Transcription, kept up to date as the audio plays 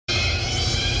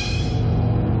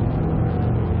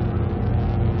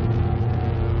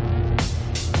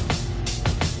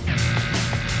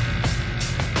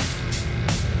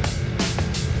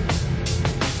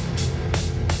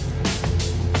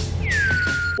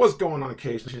What's going on,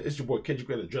 Cage? It's your boy Kendrick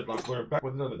at the Dreadlock Blur, back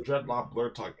with another Dreadlock Blur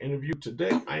Talk interview.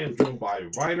 Today, I am joined by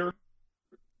writer,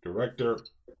 director,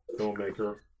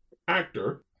 filmmaker,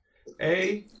 actor,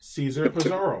 Ceasar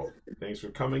Pizarro. Thanks for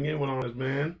coming in. What on is,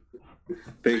 man?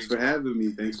 Thanks for having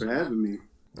me.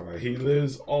 All right, he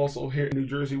lives also here in New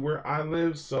Jersey, where I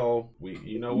live. So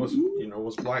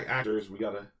what's black actors. We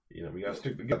gotta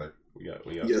stick together. We got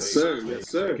Yes,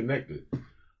 sir. Connected.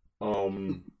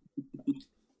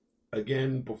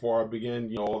 Again, before I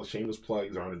begin, all the shameless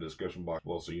plugs are in the description box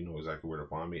below, so you know exactly where to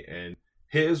find me. And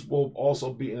his will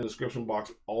also be in the description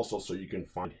box also, so you can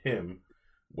find him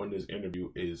when this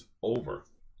interview is over.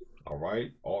 All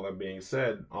right. All that being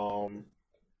said, why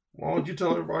don't you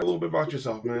tell everybody a little bit about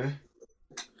yourself, man?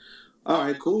 All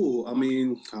right, cool. I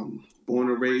mean, I'm born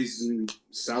and raised in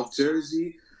South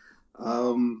Jersey.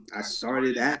 I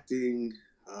started acting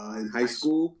in high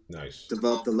school. Nice.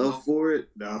 Developed a love for it.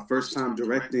 First time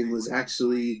directing was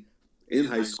actually in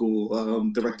high school,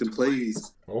 directing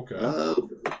plays. Okay.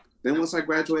 Then once I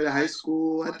graduated high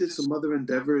school, I did some other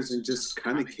endeavors and just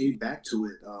kind of came back to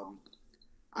it.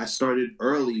 I started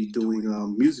early doing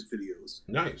music videos.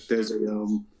 Nice. There's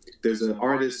an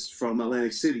artist from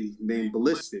Atlantic City named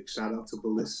Ballistic. Shout out to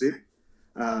Ballistic.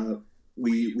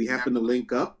 We happened to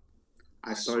link up.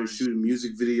 I started shooting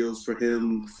music videos for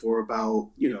him for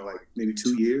about, like maybe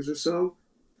 2 years or so.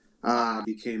 I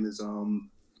became his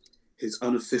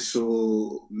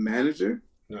unofficial manager.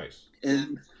 Nice.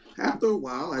 And after a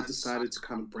while, I decided to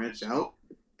kind of branch out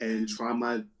and try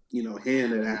my,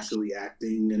 hand at actually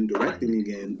acting and directing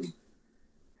again.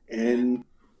 And,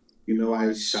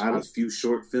 I shot a few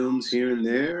short films here and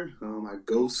there. I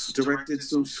ghost directed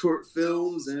some short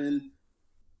films and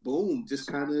boom, just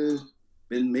kind of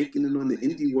been making it on the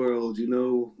indie world,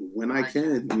 when I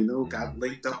can, got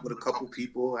linked up with a couple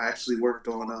people. I actually worked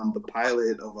on the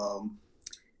pilot of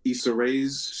Issa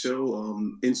Rae's show,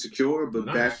 Insecure, but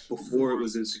Nice. Back before it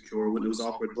was Insecure, when it was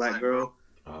Awkward Black Girl,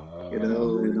 and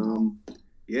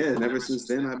ever since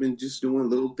then, I've been just doing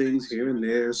little things here and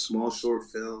there, small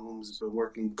short films, been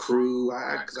working crew,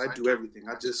 because I do everything.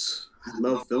 I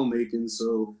love filmmaking,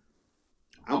 so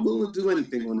I'm willing to do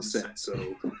anything on the set,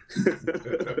 so...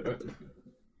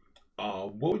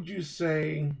 What would you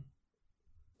say?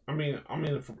 I mean,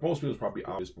 for most people, it's probably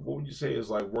obvious, but what would you say is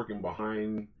like working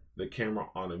behind the camera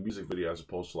on a music video as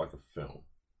opposed to like a film?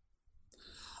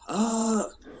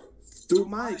 Through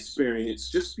my experience,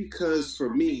 just because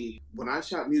for me, when I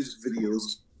shot music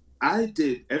videos, I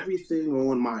did everything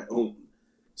on my own.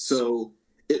 So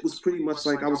it was pretty much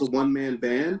like I was a one-man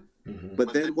band. Mm-hmm.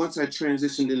 But then once I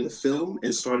transitioned into film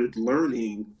and started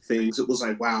learning things, it was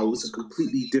like, wow, it was a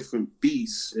completely different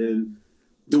beast. And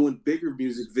doing bigger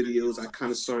music videos, I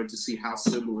kind of started to see how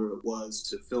similar it was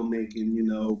to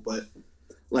filmmaking, But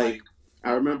like,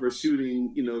 I remember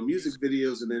shooting, music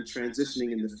videos and then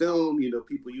transitioning into film,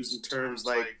 people using terms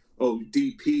like, oh,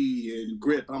 DP and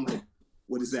grip. I'm like,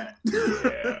 what is that?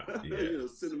 Yeah.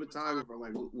 Cinematographer, I'm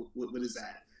like, what is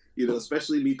that?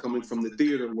 Especially me coming from the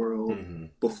theater world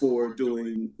before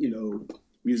doing,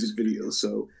 music videos.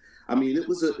 So, I mean, it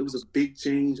was a big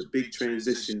change, a big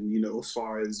transition, as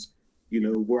far as,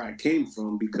 where I came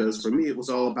from, because for me, it was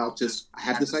all about just, I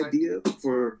had this idea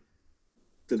for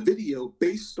the video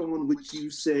based on what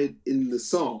you said in the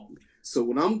song. So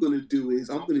what I'm going to do is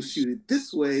I'm going to shoot it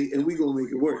this way and we're going to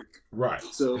make it work. Right.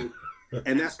 So,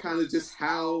 and that's kind of just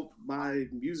how my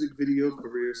music video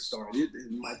career started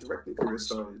and my directing career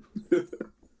started.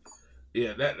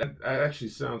 Yeah, that actually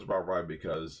sounds about right,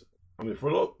 because, I mean,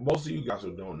 for most of you guys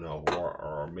who don't know,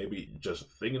 or maybe just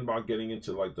thinking about getting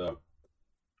into like the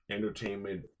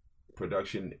entertainment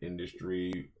production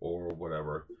industry or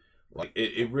whatever, like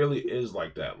it really is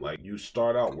like that. Like you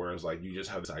start out where it's like you just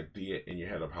have this idea in your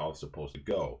head of how it's supposed to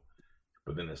go.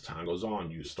 But then as time goes on,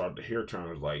 you start to hear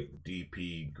terms like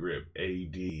DP, grip,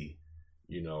 AD,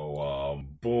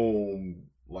 boom,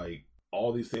 like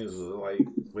all these things are like,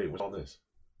 wait, what's all this?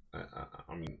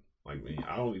 I mean, like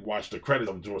I only watch the credits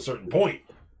up to a certain point.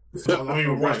 So I don't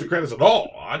even watch the credits at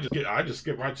all. I just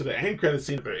skip right to the end credit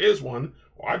scene if there is one,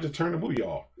 or I just turn the movie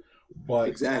off. But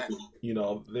exactly,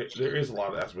 there is a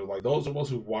lot of aspects. Like those of us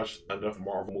who've watched enough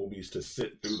Marvel movies to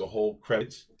sit through the whole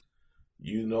credits,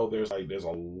 there's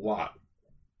a lot.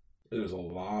 There's a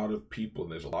lot of people,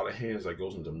 there's a lot of hands that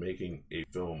goes into making a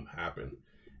film happen.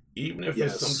 Even if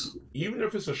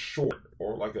it's a short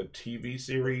or like a TV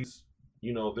series,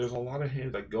 there's a lot of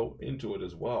hands that go into it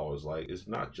as well. It's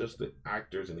not just the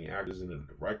actors and the the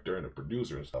director and the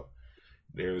producer and stuff.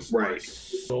 There's like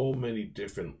so many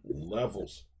different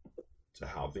levels to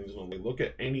how things are going. Like, look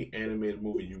at any animated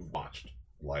movie you've watched.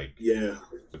 Like, the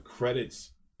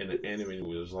credits in an animated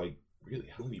movie is like really,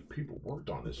 how many people worked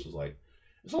on this? It's like,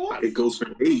 it's a lot. It goes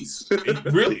for days.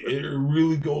 It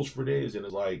really goes for days, and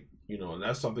it's like, and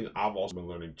that's something I've also been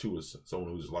learning too, as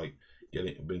someone who's like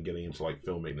getting into like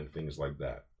filmmaking and things like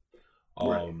that.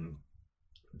 Right.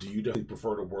 Do you definitely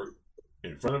prefer to work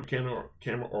in front of the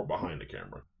camera or behind the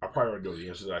camera? I probably already know the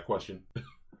answer to that question.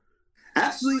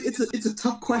 Actually, it's a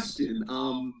tough question.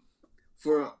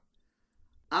 For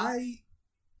I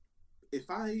if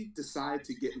I decide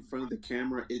to get in front of the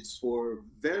camera, it's for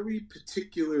very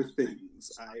particular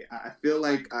things. I feel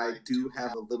like I do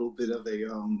have a little bit of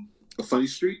a funny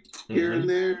streak here and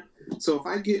there. So if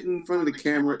I get in front of the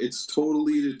camera, it's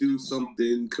totally to do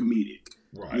something comedic,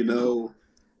 Right.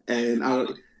 And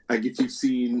like if you've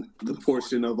seen the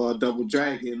portion of Double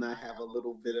Dragon, I have a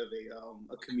little bit of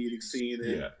a comedic scene,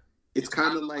 and it's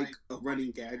kind of like a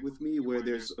running gag with me, where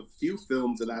there's a few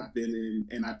films that I've been in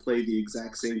and I play the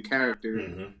exact same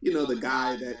character, the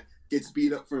guy that gets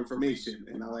beat up for information,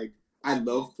 and I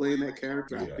love playing that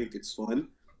character. I think it's fun.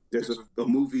 There's a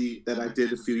movie that I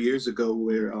did a few years ago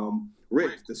where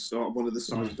Rick, one of the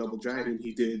stars of Double Dragon,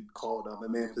 he did called A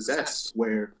Man Possessed,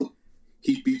 where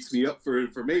he beats me up for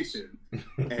information,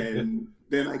 and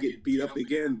then I get beat up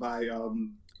again by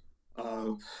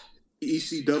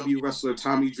ECW wrestler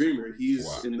Tommy Dreamer. He's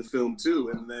in the film too,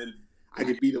 and then I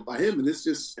get beat up by him, and it's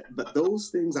just those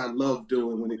things I love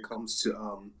doing when it comes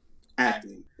to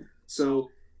acting.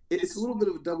 So it's a little bit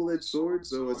of a double-edged sword.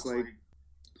 So it's like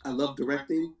I love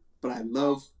directing, but I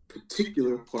love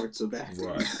particular parts of acting.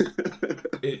 Right.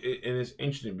 And it's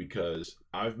interesting because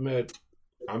I've met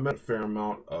a fair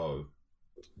amount of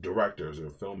directors or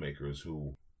filmmakers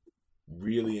who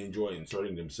really enjoy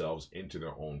inserting themselves into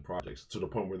their own projects to the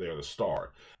point where they're the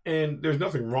star. And there's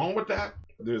nothing wrong with that.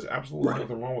 There's absolutely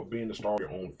nothing wrong with being the star of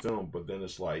your own film, but then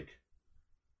it's like,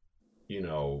 it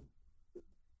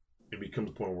becomes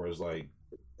a point where it's like,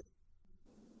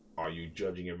 are you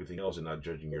judging everything else and not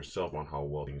judging yourself on how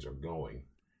well things are going?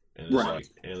 And it's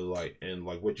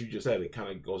like what you just said, it kind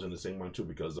of goes in the same line too,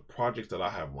 because the projects that I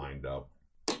have lined up,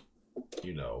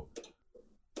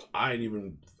 I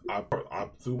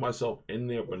threw myself in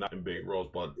there, but not in big roles.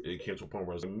 But it came to a point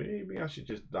where I was like, maybe I should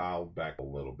just dial back a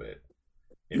little bit,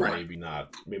 and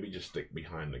maybe just stick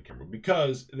behind the camera,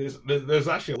 because there's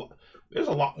actually there's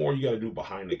a lot more you got to do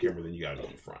behind the camera than you got to do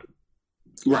in front.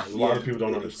 Right. A lot of people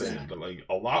don't understand, but like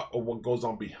a lot of what goes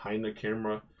on behind the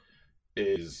camera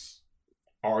is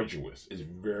arduous. It's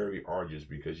very arduous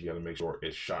because you got to make sure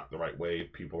it's shot the right way.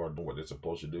 People are doing what they're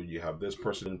supposed to do. You have this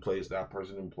person in place, that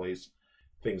person in place.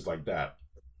 Things like that.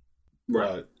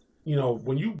 Right. But,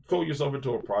 when you throw yourself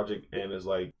into a project and it's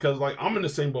like, because like I'm in the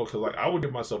same boat, because like I would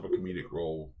give myself a comedic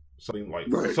role,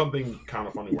 something kind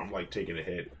of funny where I'm like taking a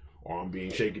hit or I'm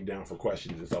being shaken down for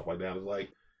questions and stuff like that. It's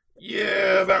like,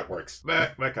 yeah, that works.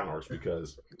 That kind of works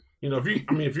because, if you're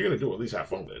gonna do it, at least have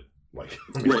fun with it. Like,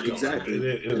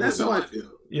 exactly. And that's how I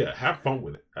feel. Yeah, have fun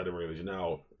with it at the very least.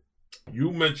 Now, you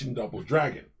mentioned Double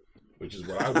Dragon, which is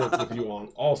what I worked with you on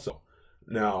also.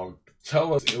 Now,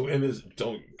 tell us,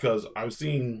 because I've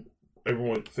seen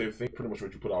everyone think pretty much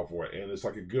what you put out for it, and it's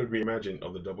like a good reimagining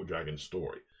of the Double Dragon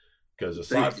story. Because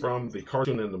aside from the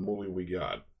cartoon and the movie we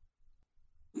got,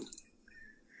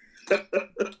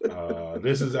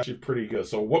 this is actually pretty good.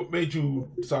 So, what made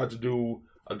you decide to do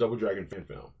a Double Dragon fan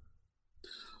film?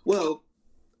 Well,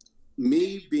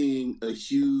 me being a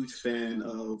huge fan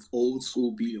of old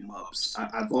school beat 'em ups,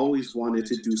 I've always wanted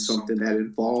to do something that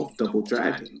involved Double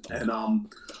Dragon. And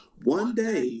one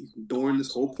day during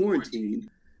this whole quarantine,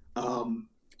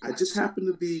 I just happened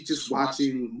to be just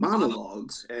watching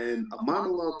monologues, and a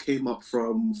monologue came up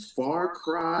from Far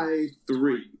Cry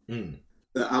 3.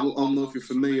 I don't know if you're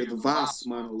familiar, the Voss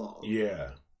monologue.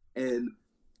 Yeah. And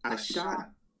I shot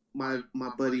my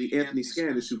buddy Anthony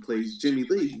Scandis, who plays Jimmy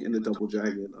Lee in the Double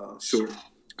Dragon short.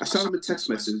 I shot him a text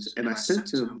message and I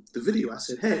sent him the video. I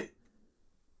said, hey,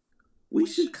 we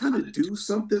should kind of do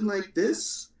something like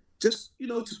this. Just,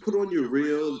 to put on your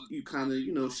reel, you kind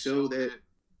of, show that,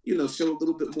 show a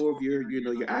little bit more of your,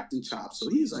 your acting chops. So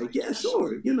he's like, yeah,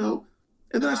 sure, And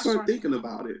then I started thinking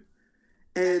about it.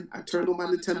 And I turned on my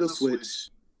Nintendo Switch.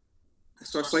 I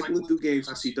start cycling through games.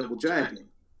 I see Double Dragon.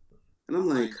 And I'm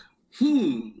like,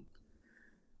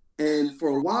 And for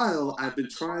a while, I've been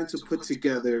trying to put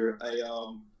together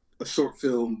a short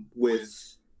film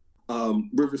with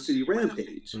River City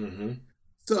Rampage.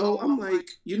 So I'm like,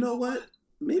 you know what?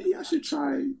 Maybe I should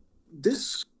try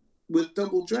this with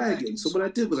Double Dragon. So what I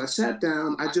did was I sat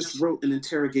down, I just wrote an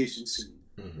interrogation scene.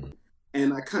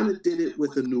 And I kind of did it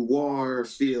with a noir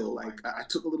feel. Like I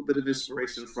took a little bit of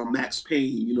inspiration from Max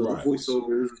Payne, the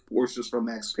voiceover portions from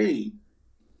Max Payne.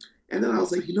 And then I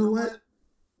was like, you know what?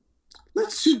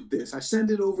 let's shoot this. I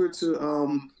send it over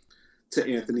to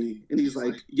Anthony, and he's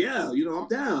like, yeah, I'm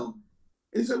down.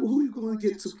 And he's like, well, who are you going to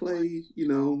get to play,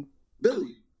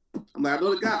 Billy? I'm like, I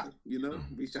know the guy,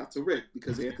 reach out to Rick,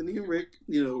 because Anthony and Rick,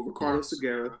 Ricardo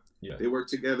Segura, they work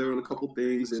together on a couple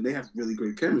things, and they have really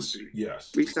great chemistry.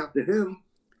 Yes. Reached out to him.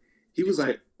 He was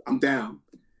like, I'm down.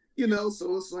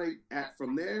 So it's like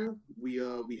from there, we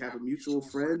have a mutual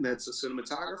friend that's a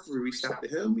cinematographer. We reached out to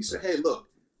him. We said, hey, look,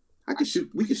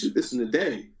 we can shoot this in a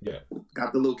day. Yeah.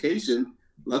 Got the location.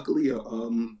 Luckily,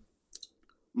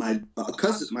 my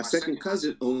second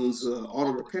cousin owns an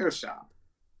auto repair shop.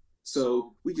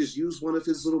 So we just used one of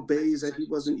his little bays that he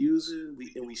wasn't using.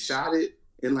 We shot it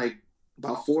in like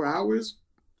about 4 hours.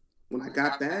 When I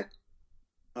got back,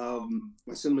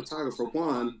 my cinematographer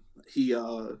Juan, he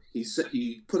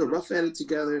put a rough edit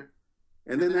together,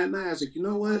 and then that night I was like, you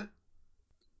know what?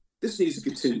 This needs to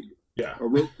continue. Yeah. I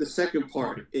wrote the second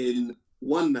part in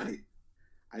one night.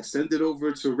 I sent it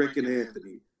over to Rick and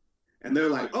Anthony, and they're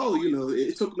like, oh,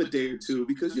 it took them a day or two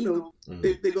because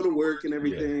they go to work and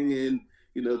everything, and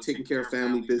taking care of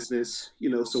family business.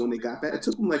 So when they got back, it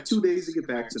took them like 2 days to get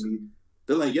back to me.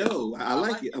 They're like, yo, I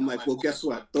like it. I'm like, well, guess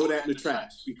what? Throw that in the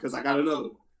trash because I got another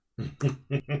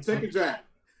one. Second draft.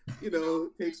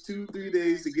 Takes 2-3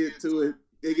 days to get to it.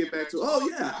 They get back to, oh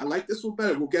yeah, I like this one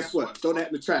better. Well, guess what? Throw that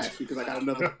in the trash because I got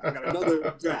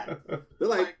another draft. They're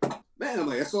like, man, I'm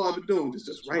like, that's all I've been doing,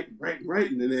 just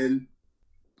writing. And then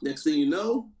next thing you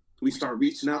know, we start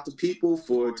reaching out to people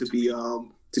to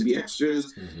be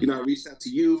extras. I reached out to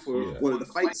you for one of the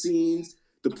fight scenes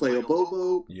to play a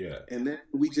Bobo. Yeah. And then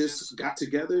we just got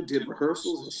together, did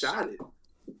rehearsals, and shot it.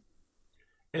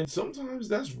 And sometimes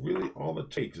that's really all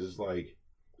it takes. Is like,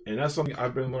 and that's something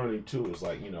I've been learning too. Is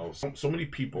like, so many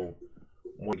people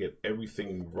want to get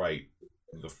everything right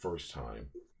the first time,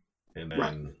 and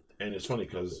then and it's funny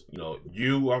because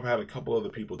I've had a couple other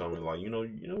people tell me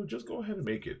like, just go ahead and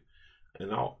make it.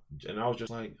 And I was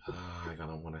just like, I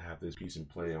don't want to have this piece in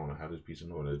play. I want to have this piece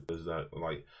in order. Is that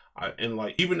like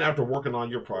even after working on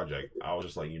your project, I was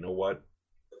just like, you know what?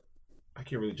 I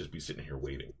can't really just be sitting here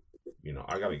waiting.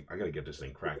 I gotta get this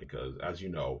thing cracking because, as you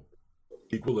know,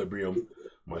 Equilibrium,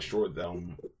 my short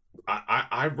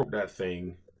I wrote that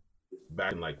thing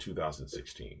back in like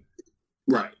 2016.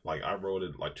 Right. Like I wrote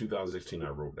it like 2016. I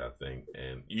wrote that thing,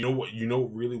 and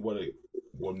really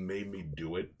what made me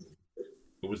do it.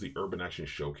 It was the Urban Action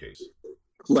Showcase.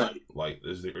 Right. I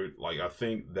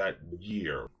think that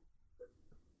year,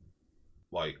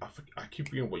 I keep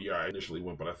forgetting what year I initially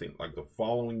went, but I think like the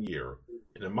following year,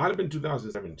 and it might have been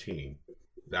 2017.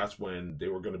 That's when they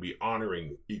were going to be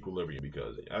honoring Equilibrium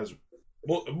because those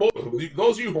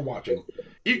of you who are watching,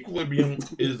 Equilibrium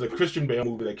is the Christian Bale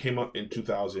movie that came up in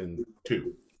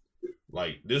 2002.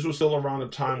 Like this was still around a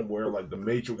time where like the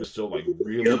Matrix was still like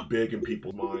really big in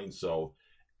people's minds, so.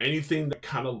 Anything that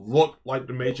kind of looked like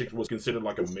the Matrix was considered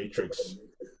like a Matrix,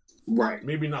 right?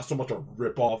 Maybe not so much a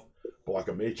ripoff, but like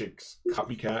a Matrix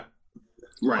copycat,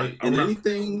 right? And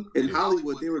anything in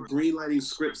Hollywood, they were greenlighting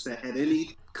scripts that had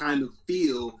any kind of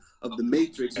feel of the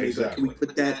Matrix. Exactly. Like, can we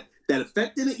put that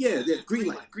effect in it? Yeah,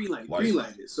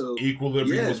 greenlight it. So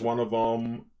Equilibrium was one of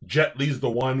them. Jet Li's The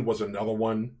One was another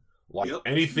one. Like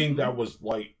anything that was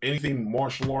like anything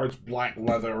martial arts, black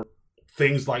leather,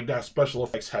 things like that, special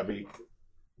effects heavy.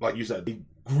 Like you said, they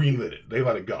greenlit it. They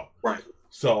let it go. Right.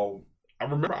 So I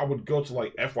remember I would go to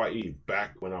like FYE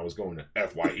back when I was going to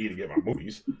FYE to get my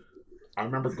movies. I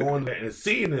remember going there and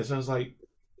seeing this, and I was like,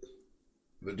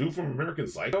 the dude from American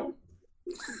Psycho?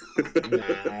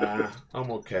 Nah, I'm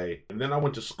okay. And then I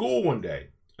went to school one day.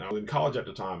 And I was in college at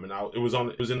the time, and it was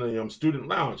in the student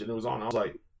lounge, and it was on. I was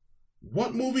like,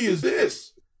 what movie is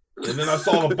this? And then I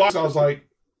saw the box. I was like,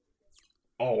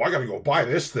 oh, I got to go buy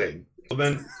this thing. So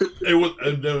then it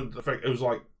was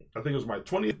like, I think it was my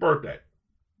 20th birthday.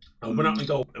 I went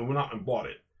out and bought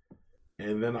it.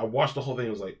 And then I watched the whole thing. I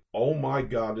was like, oh my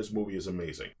God, this movie is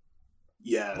amazing.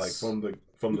 Yes. Like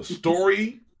from the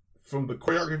story, from the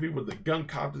choreography with the gun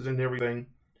copters and everything.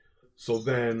 So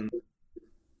then,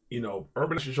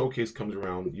 Urban Action Showcase comes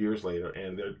around years later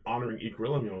and they're honoring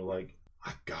Equilibrium. I'm like,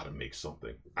 I gotta make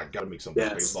something.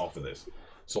 Based off of this.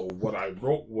 So what I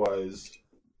wrote was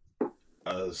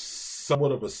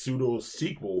somewhat of a pseudo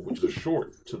sequel, which is a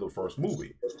short to the first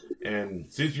movie. And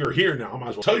since you're here now, I might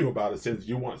as well tell you about it since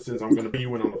I'm going to bring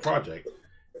you in on the project.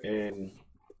 And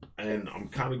I'm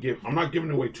not giving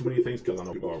away too many things because I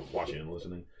know people are watching and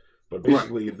listening. But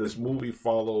basically, this movie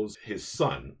follows his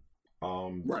son,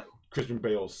 Christian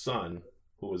Bale's son,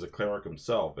 who is a cleric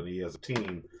himself, and he has a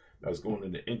team that's going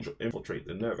in to infiltrate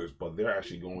the Nethers, but they're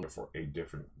actually going for a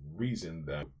different reason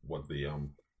than what the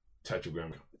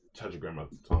tetragram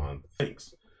Tetragrammaton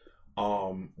thinks.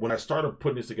 When I started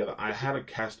putting this together, I had a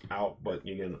cast out, but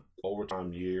again, over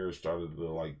time, years started to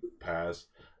like pass,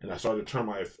 and I started to turn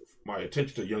my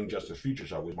attention to Young Justice Future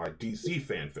Shock with my DC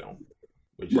fan film,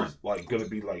 which is like going to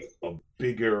be like a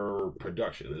bigger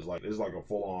production. It's like a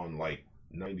full on like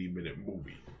 90-minute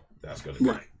movie that's going to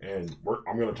be, and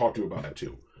I'm going to talk to you about that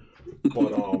too.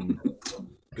 But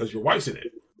because your wife's in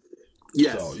it,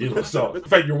 yes. So so in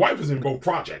fact, your wife is in both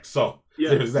projects, so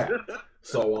there's that.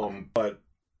 So but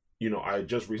I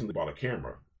just recently bought a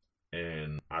camera,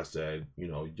 and I said,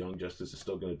 Young Justice is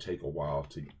still going to take a while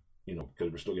to,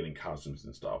 because we're still getting costumes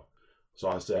and stuff. So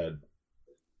I said,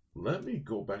 let me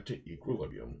go back to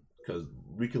Equilibrium, because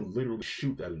we can literally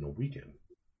shoot that in a weekend.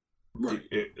 Right.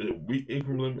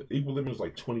 Equilibrium is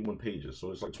like 21 pages,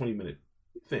 so it's like 20-minute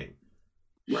thing.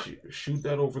 Right. Shoot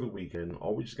that over the weekend.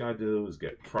 All we just got to do is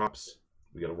get props.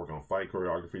 We got to work on fight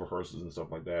choreography, rehearsals, and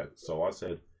stuff like that. So I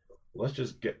said, let's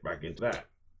just get back into that.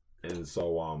 And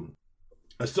so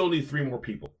I still need 3 more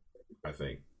people, I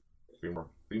think. 3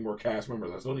 more cast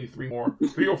members. I still need 3 or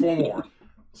 4 more.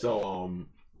 So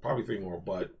probably 3 more,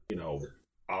 but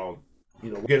I'll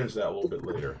we'll get into that a little bit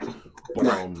later.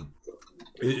 But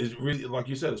it's really, like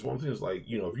you said, it's one thing. It's like, if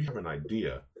you have an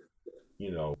idea,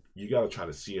 you got to try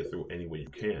to see it through any way you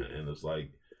can. And it's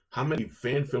like, how many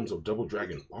fan films of Double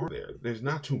Dragon are there? There's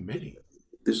not too many.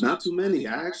 There's not too many.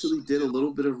 I actually did a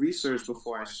little bit of research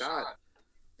before I shot.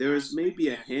 There's maybe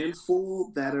a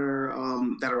handful that are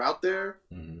out there,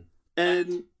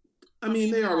 and I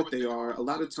mean, they are what they are. A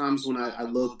lot of times when I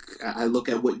look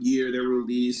at what year they're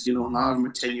released. A lot of them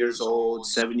are 10 years old,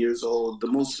 7 years old. The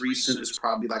most recent is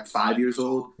probably like 5 years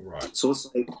old. Right. So it's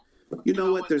like, you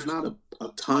know what? There's not a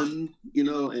ton,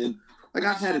 and like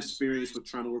I've had experience with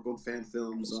trying to work on fan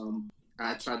films.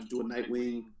 I tried to do a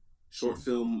Nightwing short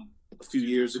film a few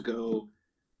years ago,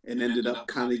 and ended up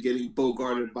kind of getting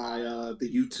bogarted by the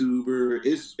YouTuber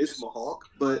Ismahawk.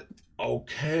 But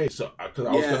okay, so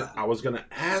because I was gonna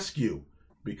ask you,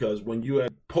 because when you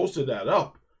had posted that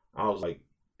up, I was like,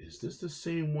 is this the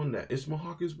same one that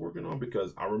Ismahawk is working on?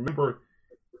 Because I remember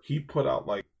he put out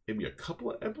like maybe a couple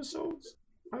of episodes,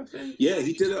 I think. Yeah,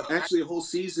 he did actually a whole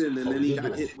season, and then he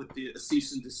got hit with the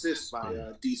cease and desist by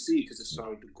DC because it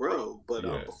started to grow.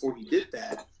 But before he did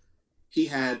that, he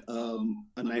had a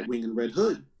Nightwing and Red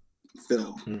Hood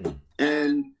film,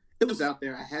 and it was out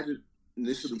there. I hadn't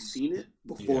initially seen it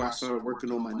before I started working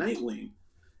on my Nightwing,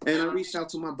 and I reached out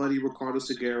to my buddy Ricardo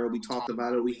Segura. We talked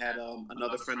about it. We had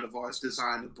another friend of ours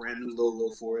design a brand new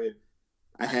logo for it.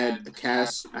 I had a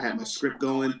cast. I had my script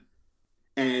going,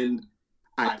 and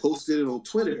I posted it on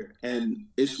Twitter. And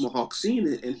Ismahawk seen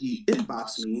it, and he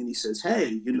inboxed me, and he says,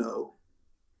 "Hey,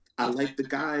 I like the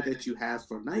guy that you have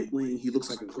for Nightwing. He looks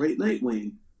like a great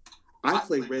Nightwing. I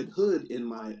play Red Hood in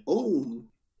my own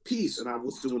piece, and I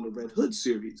was doing the Red Hood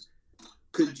series.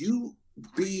 Could you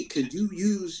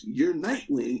use your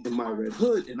Nightwing in my Red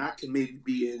Hood, and I can maybe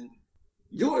be in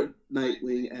your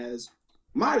Nightwing as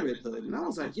my Red Hood?" And I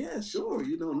was like, "Yeah, sure,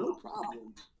 no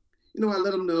problem." I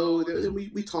let him know, and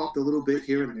we talked a little bit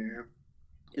here and there.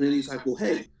 And then he's like, "Well,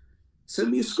 hey,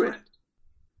 send me a script."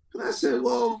 And I said,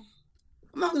 "Well,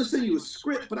 I'm not going to send you a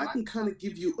script, but I can kind of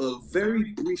give you a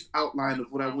very brief outline of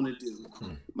what I want to do.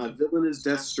 My villain is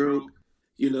Deathstroke.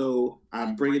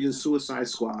 I'm bringing in Suicide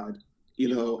Squad.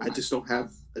 I just don't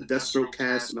have a Deathstroke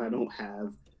cast, and I don't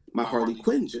have my Harley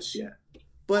Quinn just yet."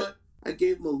 But I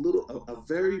gave him a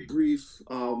very brief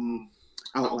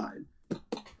outline.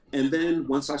 And then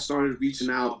once I started reaching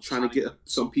out, trying to get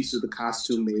some piece of the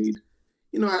costume made,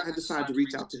 I decided to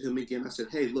reach out to him again. I said,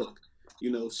 "Hey, look,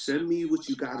 send me what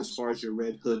you got as far as your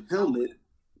Red Hood helmet,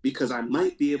 because I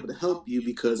might be able to help you,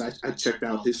 because I checked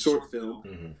out his short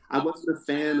film. I wasn't a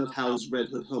fan of how his Red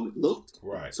Hood helmet looked.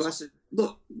 Right. So I said,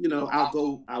 look,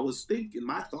 I was thinking,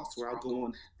 my thoughts were I'll go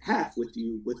on half with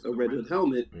you with a Red Hood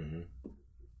helmet."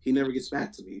 He never gets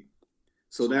back to me.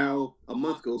 So now a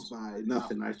month goes by,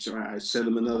 nothing. I send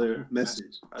him another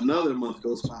message. Another month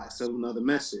goes by, I send him another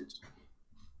message.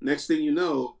 Next thing you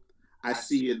know, I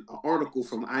see an article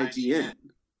from IGN.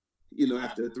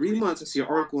 After 3 months, I see an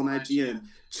article on IGN.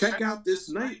 "Check out this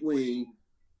Nightwing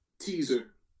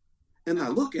teaser." And I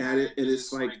look at it, and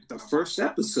it's like the first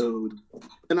episode.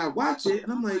 And I watch it,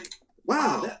 and I'm like,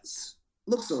 wow, that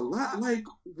looks a lot like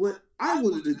what I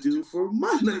wanted to do for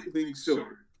my Nightwing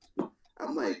short.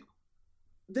 I'm like,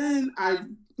 then I,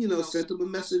 sent him a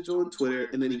message on Twitter,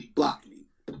 and then he blocked me.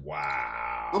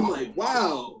 Wow. I'm like,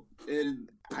 wow. And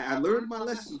I learned my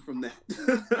lesson from that.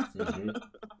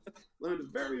 Learned a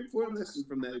very important lesson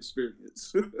from that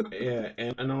experience. Yeah,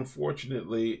 and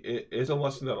unfortunately, it's a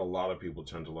lesson that a lot of people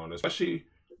tend to learn, especially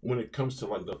when it comes to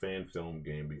like the fan film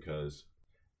game, because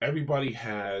everybody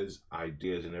has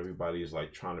ideas and everybody is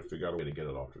like trying to figure out a way to get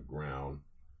it off the ground.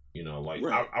 You know, like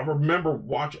Right. I remember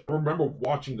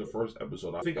watching the first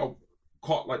episode. I think I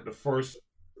caught like the first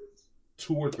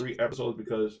 2 or 3 episodes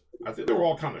because I think they were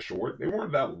all kind of short. They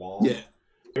weren't that long. Yeah.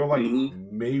 They were like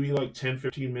Mm-hmm. maybe like 10,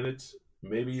 15 minutes,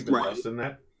 maybe even Right. less than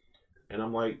that. And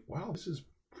I'm like, wow, this is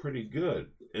pretty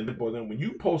good. And then, but then when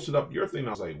you posted up your thing, I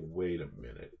was like, wait a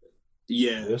minute.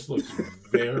 Yeah. This looks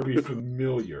very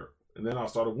familiar. And then I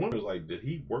started wondering, like, did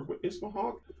he work with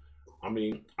Ismahawk? I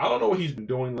mean, I don't know what he's been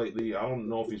doing lately. I don't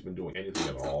know if he's been doing anything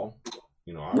at all.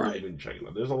 You know, I haven't really been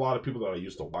checking. There's a lot of people that I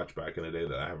used to watch back in the day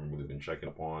that I haven't really been checking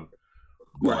up on.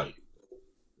 But, Right.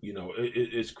 you know,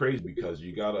 it's crazy because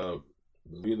you gotta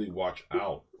really watch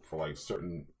out for like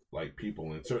certain like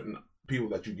people and certain people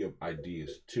that you give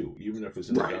ideas to, even if it's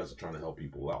in the guys that are trying to help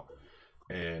people out.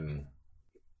 And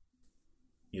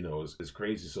you know, it's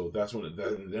crazy. So that's when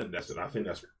that's it. I think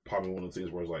that's probably one of the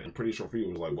things where it's like, I'm pretty sure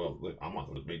people was like, well, look, I'm not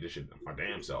gonna make this shit my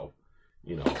damn self.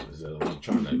 You know, instead of like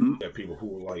trying to get people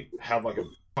who like have like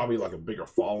probably like a bigger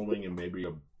following and maybe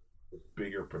a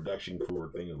bigger production crew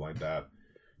or things like that.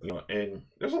 You know, and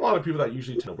there's a lot of people that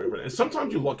usually tend to wait for it. And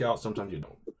sometimes you look out, sometimes you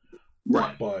don't.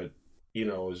 Right. But you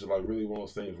know, it's like really one of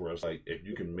those things where it's like, if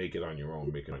you can make it on your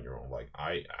own, make it on your own. Like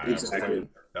I have a friend,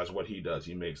 that's what he does.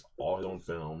 He makes all his own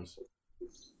films.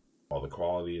 All the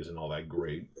quality isn't all that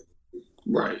great.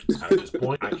 Right. At this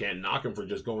point, I can't knock him for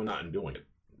just going out and doing it.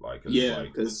 Like, yeah,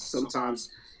 because sometimes,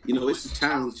 you know, it's a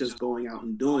challenge just going out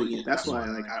and doing it. That's why,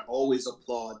 like, I always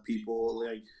applaud people.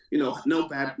 Like, you know, no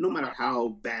matter how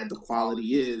bad the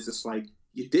quality is, it's like,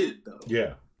 you did it though.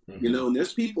 Yeah. You know, and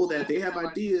there's people that they have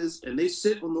ideas and they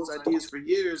sit on those ideas for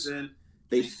years and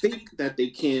they think that they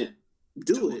can't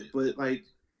do it, but like,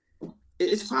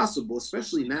 it's possible,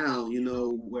 especially now, you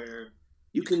know, where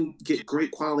you can get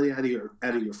great quality out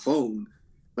of your phone.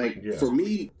 Like for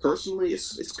me personally,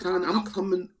 it's kind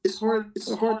of it's hard. It's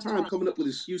a hard time coming up with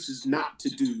excuses not to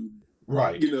do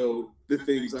you know, the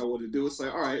things I want to do. It's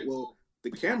like, all right, well, the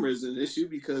camera is an issue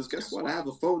because guess what? I have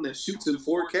a phone that shoots in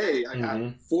 4K. I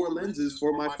got 4 lenses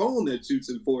for my phone that shoots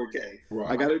in 4K.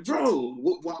 I got a drone.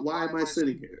 Why am I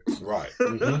sitting here? Right.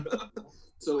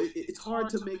 So it's hard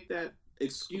to make that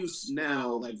excuse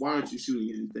now. Like, why aren't you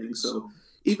shooting anything? So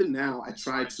even now, I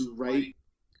try to write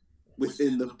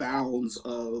within the bounds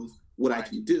of what I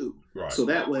can do. So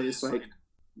that way, it's like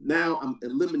now I'm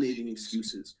eliminating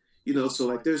excuses. You know, so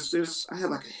like I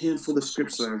have like a handful of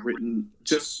scripts that I've written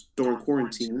just during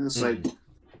quarantine, and it's like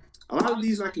a lot of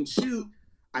these I can shoot.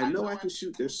 I know I can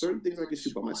shoot. There's certain things I can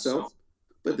shoot by myself,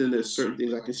 but then there's certain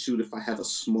things I can shoot if I have a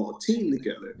small team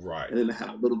together. And then I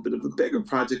have a little bit of a bigger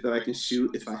project that I can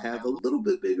shoot if I have a little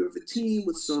bit bigger of a team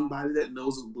with somebody that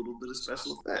knows a little bit of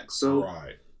special effects. So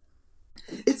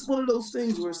it's one of those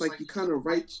things where it's like you kind of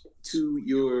write to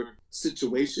your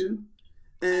situation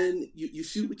and you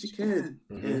shoot what you can.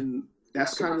 And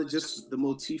that's kind of just the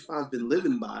motif I've been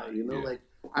living by, you know, like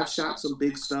I've shot some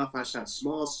big stuff. I shot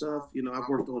small stuff. You know, I've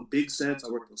worked on big sets. I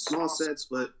worked on small sets,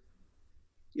 but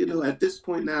you know, at this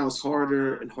point now, it's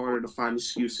harder and harder to find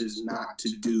excuses not to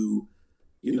do,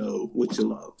 you know, what you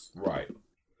love.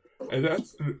 And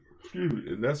that's, excuse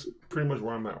me, and that's pretty much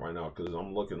where I'm at right now, because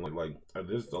I'm looking like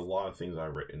there's a lot of things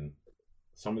I've written.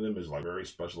 Some of them is like very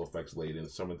special effects laden.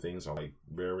 Some of the things are like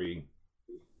very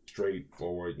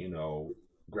straightforward, you know,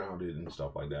 grounded and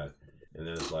stuff like that. And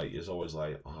then it's always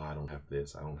like, oh, I don't have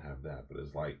this, I don't have that. But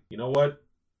it's like, you know what?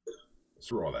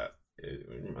 Screw all that.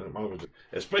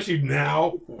 Especially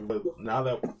now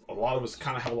that a lot of us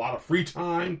kind of have a lot of free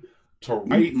time to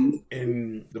write,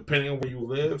 and depending on where you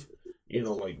live, you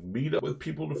know, like meet up with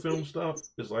people to film stuff.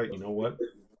 It's like, you know what?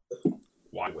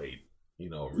 Why wait? You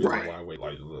know, really, why wait?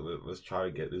 Like, let's try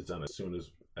to get this done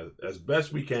as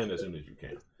best we can, as soon as you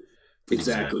can.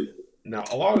 Exactly. Now,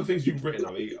 a lot of the things you've written,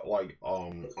 I mean, like,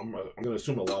 I'm gonna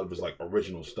assume a lot of it's like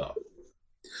original stuff.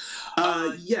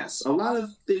 Yes, a lot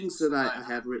of things that I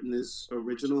have written is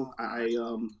original. I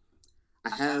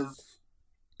have,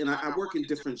 and I work in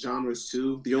different genres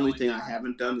too. The only thing I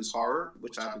haven't done is horror,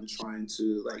 which I've been trying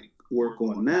to like work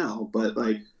on now. But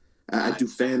like, I do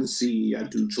fantasy, I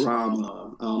do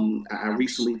drama. I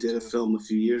recently did a film a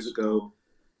few years ago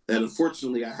that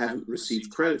unfortunately I haven't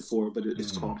received credit for, but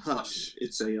it's called Hush.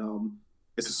 It's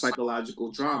a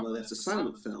psychological drama that's a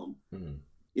silent film.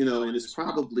 You know, and it's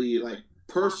probably like,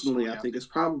 personally, I think it's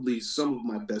probably some of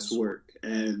my best work.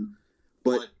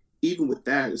 But even with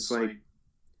that, it's like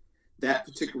that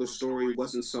particular story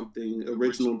wasn't something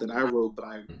original that I wrote, but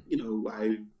I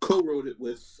co-wrote it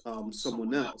with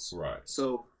someone else.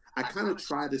 So I kind of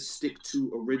try to stick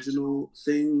to original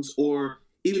things, or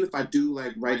even if I do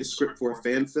like write a script for a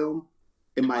fan film,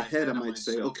 in my head I might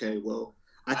say, okay, well,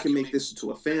 I can make this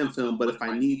into a fan film, but if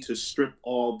I need to strip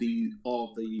all the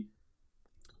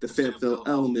fan film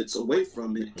elements away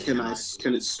from it, can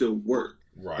it still work?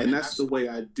 Right. And that's the way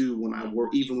I do when I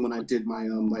work. Even when I did my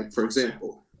like, for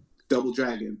example, Double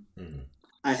Dragon,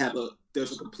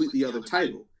 there's a completely other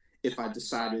title. If I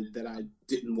decided that I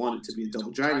didn't want it to be a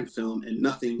Double Dragon film, and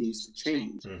nothing needs to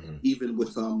change, even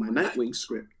with my Nightwing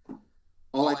script,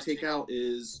 all I take out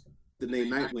is the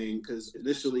name Nightwing, because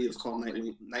initially it was called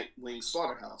Nightwing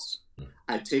Slaughterhouse.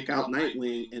 I take out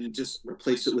Nightwing and just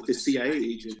replace it with a CIA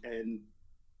agent, and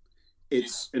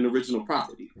it's an original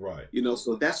property. Right. You know,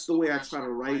 so that's the way I try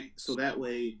to write. So that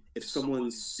way, if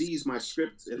someone sees my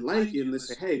script and like it, and they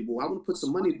say, hey, well, I want to put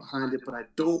some money behind it, but I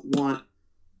don't want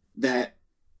that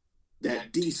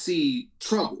DC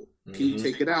trouble. Can you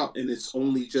take it out? And it's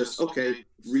only just, okay,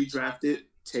 redraft it,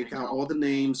 take out all the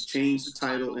names, change the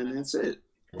title, and that's it.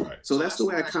 Right. So that's the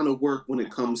way I kind of work when it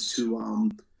comes to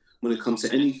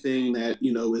anything that,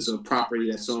 you know, is a property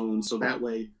that's owned. So that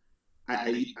way,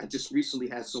 I just recently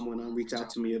had someone reach out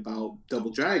to me about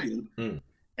Double Dragon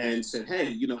and said, hey,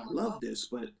 you know, I love this,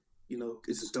 but, you know,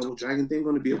 is this Double Dragon thing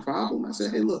going to be a problem? I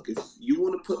said, hey, look, if you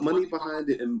want to put money behind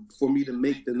it and for me to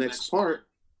make the next part,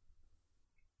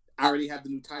 I already have the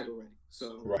new title ready.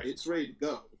 So it's ready to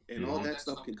go. And all that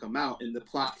stuff can come out and the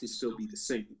plot can still be the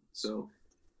same. So,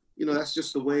 you know, that's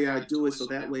just the way I do it. So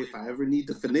that way, if I ever need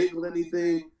to finagle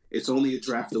anything, it's only a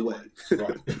draft away.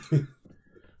 Right.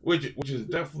 Which is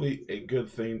definitely a good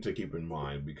thing to keep in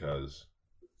mind, because,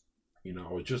 you know,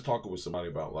 I was just talking with somebody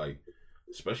about, like,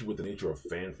 especially with the nature of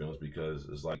fan films, because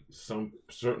it's like some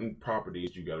certain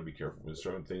properties you got to be careful with.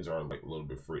 Certain things are like a little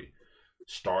bit free.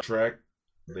 Star Trek,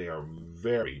 they are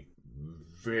very,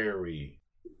 very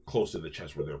close to the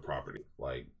chest with their property.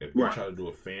 Like, if you try to do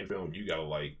a fan film, you got to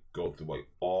like go through like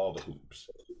all the hoops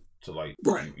to like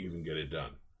even get it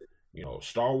done. You know,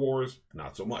 Star Wars,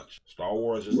 not so much. Star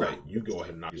Wars is like, you go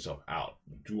ahead and knock yourself out.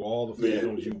 Do all the fan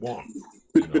films you want.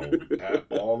 You know, have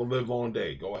all the live on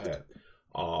day. Go ahead.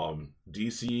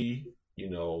 DC, you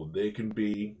know, they can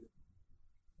be,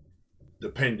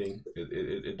 depending.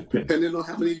 It depends. Depending on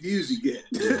how many views you get.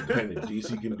 Depending.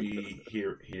 DC can be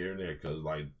here and there, because,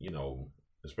 like, you know,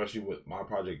 especially with my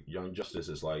project, Young Justice,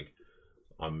 it's like,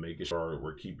 I'm making sure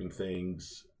we're keeping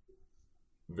things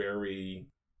very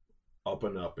up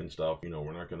and up and stuff. You know,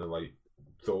 we're not gonna like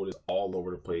throw this all over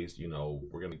the place. You know,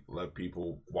 we're gonna let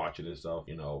people watch it and stuff.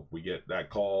 You know, we get that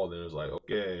call, then it's like,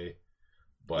 okay,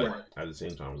 but at the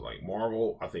same time, it's like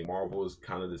Marvel. I think Marvel is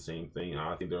kind of the same thing.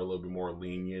 I think they're a little bit more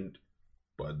lenient,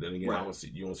 but then again,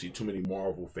 you don't see too many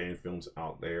Marvel fan films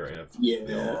out there, and if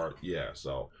there are,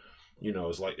 so, you know,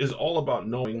 it's like, it's all about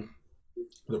knowing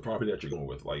the property that you're going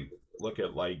with. Like, look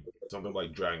at like something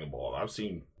like Dragon Ball. I've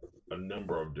seen a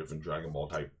number of different DragonAll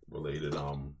type related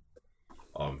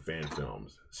fan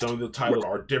films. Some of the titles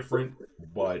are different,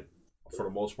 but for the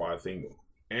most part, I think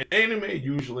anime is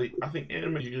usually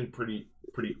pretty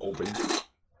open.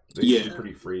 They're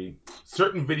pretty free.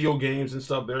 Certain video games and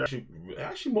stuff, they're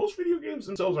actually most video games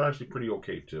themselves are actually pretty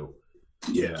okay too.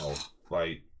 You know,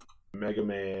 like Mega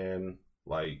Man,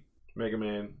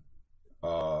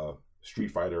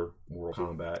 Street Fighter, Mortal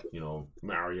Kombat, you know,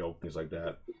 Mario, things like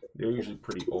that. They're usually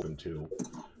pretty open too.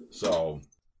 So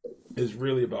it's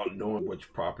really about knowing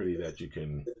which property that you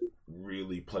can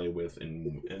really play with,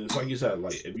 and it's like you said,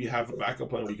 like, if you have a backup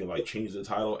plan where you can like change the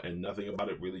title and nothing about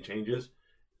it really changes,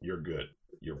 you're good.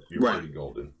 You're pretty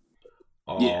golden.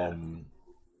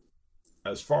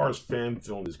 As far as fan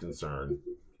film is concerned,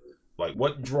 like,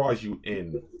 what draws you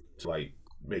in to like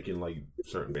making like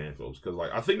certain fan films? Because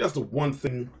like, I think that's the one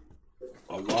thing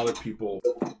a lot of people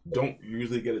don't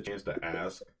usually get a chance to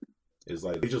ask. Is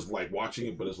like, they just like watching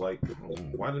it, but it's like,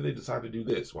 why did they decide to do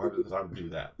this? Why did they decide to do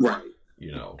that? Right.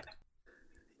 You know.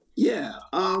 Yeah.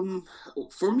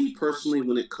 For me personally,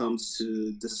 when it comes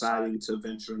to deciding to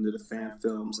venture into the fan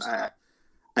films, I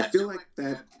feel like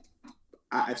that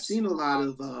I've seen a lot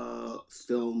of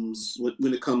films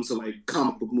when it comes to like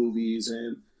comic book movies,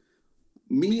 and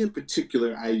me in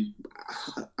particular,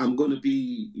 I'm going to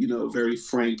be, you know, very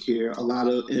frank here. A lot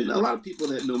of people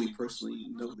that know me personally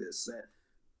know this, that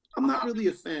I'm not really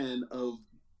a fan of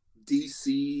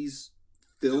DC's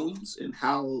films and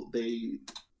how they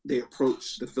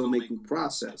approach the filmmaking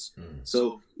process.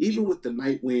 So even with the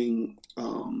Nightwing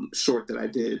short that I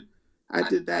did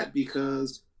that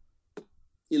because,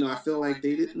 you know, I feel like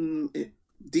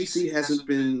DC hasn't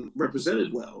been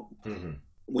represented well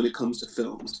when it comes to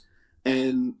films.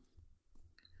 And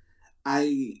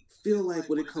I feel like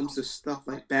when it comes to stuff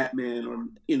like Batman, or,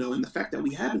 you know, and the fact that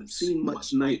we haven't seen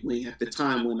much Nightwing at the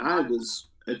time when I was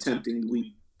attempting,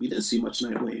 we didn't see much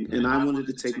Nightwing, and I wanted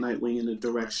to take Nightwing in a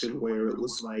direction where it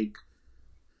was like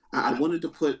I wanted to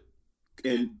put.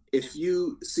 And if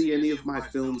you see any of my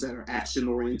films that are action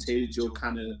orientated, you'll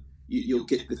kind of you'll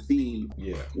get the theme.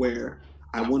 Yeah. Where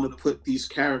I want to put these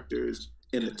characters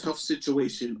in a tough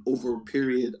situation over a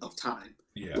period of time.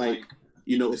 Yeah. Like,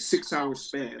 a 6-hour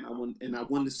span. I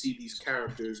want to see these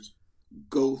characters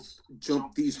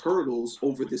jump these hurdles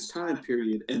over this time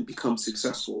period and become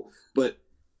successful.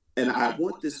 And I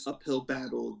want this uphill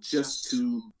battle just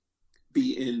to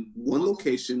be in one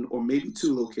location or maybe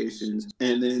two locations,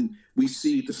 and then we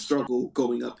see the struggle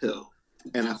going uphill.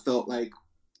 And I felt like,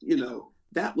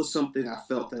 that was something I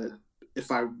felt that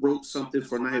if I wrote something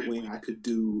for Nightwing, I could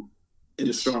do in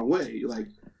a strong way. Like,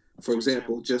 for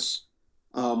example, just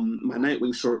my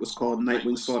Nightwing short was called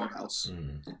Nightwing Slaughterhouse.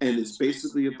 And it's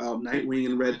basically about Nightwing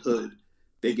and Red Hood.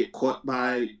 They get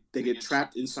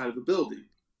trapped inside of a building.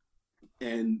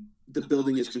 And the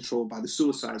building is controlled by the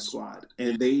Suicide Squad,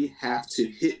 and they have to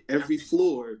hit every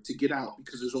floor to get out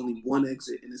because there's only one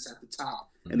exit, and it's at the top.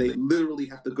 And they literally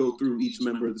have to go through each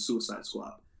member of the Suicide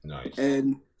Squad. Nice.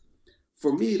 And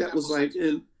for me, that was like,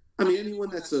 and I mean, anyone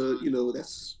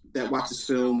that watches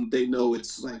film, they know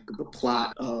it's like the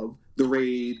plot of The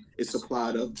Raid, it's the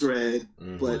plot of Dread,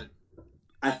 but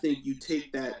I think you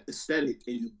take that aesthetic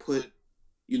and you put,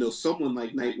 someone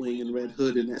like Nightwing and Red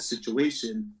Hood in that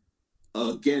situation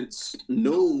against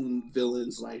known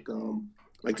villains like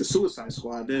the Suicide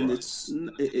Squad, then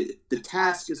the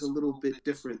task is a little bit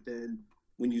different than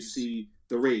when you see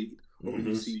The Raid or when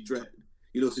you see Dread.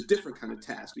 It's a different kind of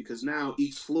task because now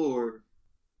each floor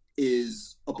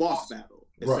is a boss battle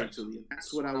essentially, and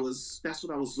that's what I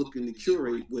was looking to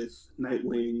curate with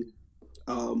Nightwing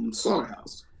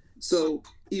Slaughterhouse. So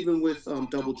even with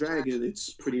Double Dragon, it's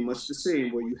pretty much the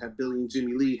same, where you have Billy and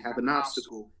Jimmy Lee have an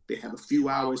obstacle. They have a few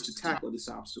hours to tackle this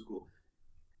obstacle,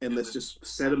 and let's just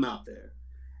set them out there.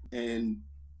 And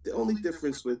the only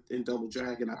difference in Double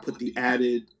Dragon, I put the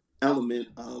added element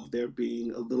of there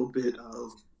being a little bit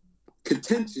of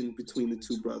contention between the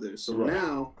two brothers. So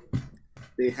now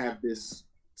they have this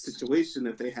situation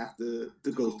that they have to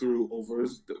go through over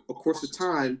a course of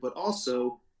time, but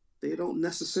also they don't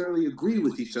necessarily agree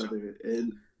with each other,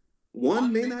 and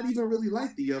one may not even really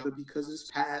like the other because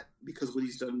what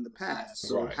he's done in the past.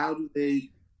 So how do they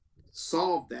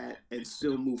solve that and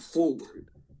still move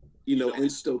forward,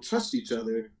 and still trust each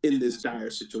other in this dire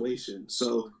situation?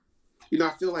 So, I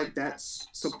feel like that's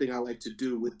something I like to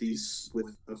do with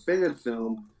a fan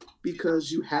film,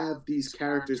 because you have these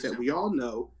characters that we all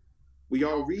know, we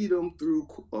all read them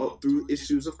through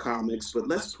issues of comics, but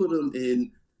let's put them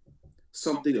in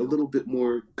something a little bit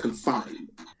more confined.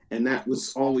 And that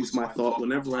was always my thought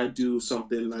whenever I do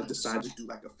something and I decide to do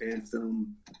like a fan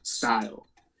film style.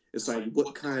 It's like,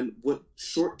 what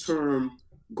short-term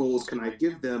goals can I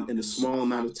give them in a small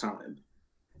amount of time?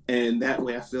 And that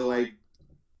way I feel like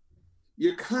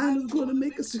you're kind of going to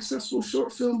make a successful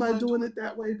short film by doing it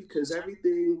that way, because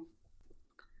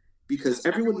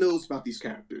everyone knows about these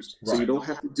characters. So you don't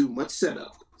have to do much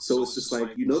setup. So it's just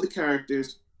like, the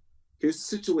characters, here's the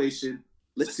situation,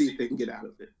 let's see if they can get out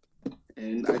of it.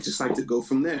 And I just like to go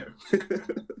from there.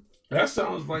 That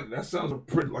sounds a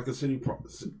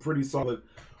pretty solid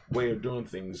way of doing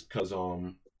things, because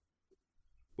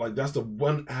like that's the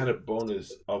one added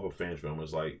bonus of a fan film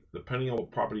is like, depending on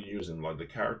what property you're using, like the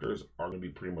characters are going to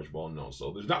be pretty much well known,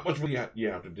 so there's not much really you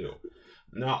have to do.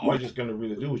 Now all you're just going to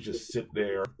really do is just sit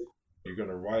there. You're going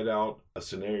to write out a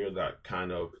scenario that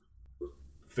kind of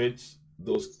fits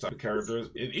those type of characters,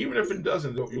 and even if it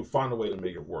doesn't, you'll find a way to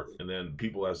make it work. And then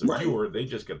people, as a viewer, they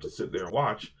just get to sit there and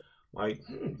watch, like,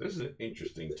 this is an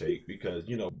interesting take, because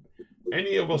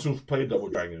any of us who've played Double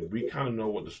Dragon, we kind of know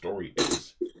what the story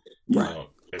is.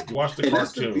 If you watch the cartoon,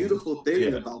 that's the beautiful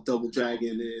thing about Double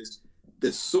Dragon is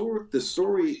the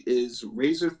story is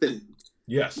razor thin.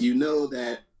 Yes,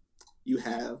 that you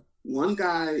have one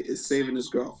guy is saving his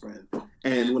girlfriend,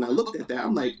 and when I looked at that,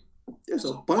 I'm like, there's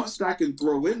a bunch that I can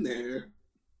throw in there,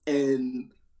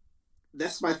 and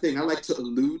that's my thing. I like to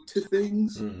allude to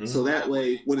things, so that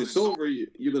way, when it's over,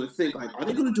 you're going to think, like, are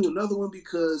they going to do another one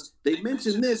because they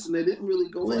mentioned this and they didn't really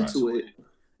go into it?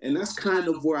 And that's kind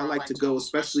of where I like to go,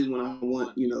 especially when I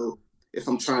want, if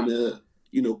I'm trying to,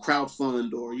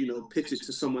 crowdfund or, pitch it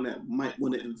to someone that might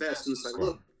want to invest. And it's like,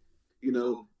 look,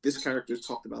 this character's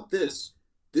talked about this.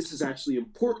 This is actually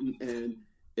important, and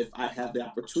if I have the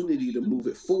opportunity to move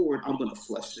it forward, I'm going to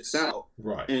flesh this out.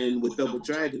 And with Double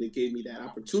Dragon, it gave me that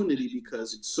opportunity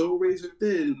because it's so razor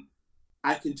thin.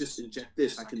 I can just inject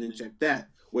this, I can inject that.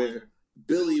 Where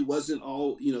Billy wasn't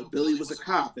Billy was a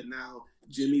cop, and now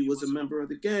Jimmy was a member of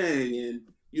the gang, and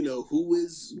who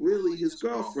is really his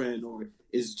girlfriend, or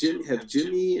have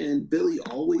Jimmy and Billy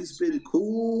always been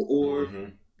cool, or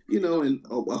Mm-hmm. and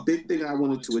a big thing I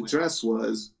wanted to address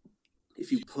was,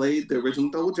 if you played the original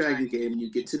Double Dragon game and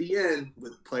you get to the end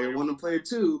with player one and player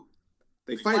two,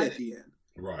 they fight at the end.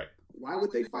 Right. Why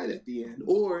would they fight at the end?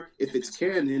 Or if it's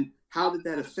canon, how did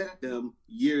that affect them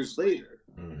years later?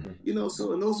 Mm-hmm.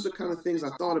 So, and those are the kind of things I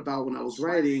thought about when I was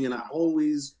writing, and I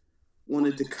always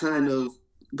wanted to kind of,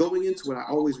 going into it, I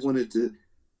always wanted to,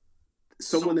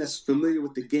 someone that's familiar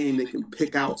with the game, they can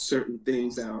pick out certain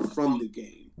things that are from the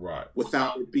game, Right,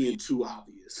 without it being too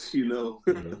obvious.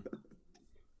 Mm-hmm.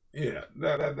 Yeah,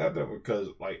 that because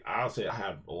like I'll say I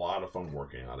have a lot of fun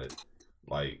working on it.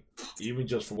 Like even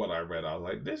just from what I read, I was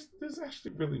like, this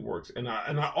actually really works, and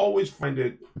I always find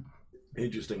it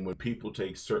interesting when people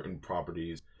take certain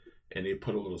properties and they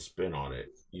put a little spin on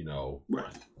it.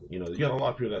 Right. You got a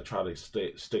lot of people that try to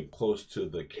stick close to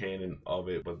the canon of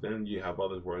it, but then you have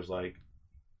others where it's like,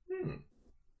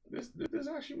 this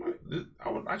actually I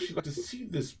would actually like to see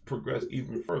this progress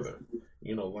even further.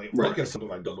 Like Right. look at something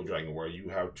like Double Dragon where you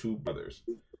have two brothers.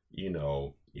 You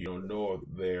don't know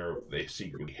if they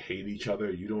secretly hate each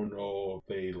other. You don't know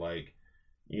if they like,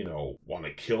 want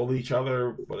to kill each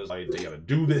other, but it's like they gotta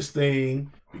do this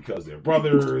thing because they're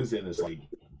brothers, and it's like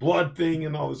blood thing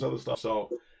and all this other stuff. So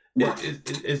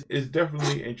it's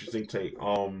definitely an interesting take.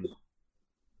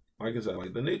 Like I said,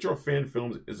 like the nature of fan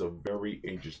films is a very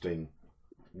interesting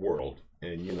world,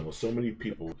 and so many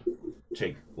people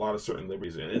take a lot of certain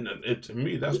liberties, and to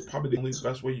me that's probably the only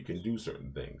best way you can do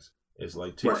certain things. It's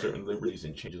like take certain liberties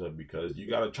and change it up, because you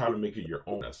got to try to make it your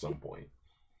own at some point.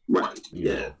 Right.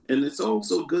 Yeah. And it's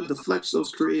also good to flex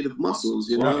those creative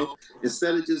muscles,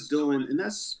 instead of just doing, and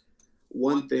that's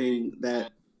one thing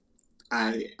that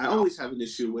I always have an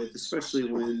issue with,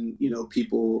 especially when,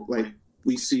 people, like,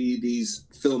 we see these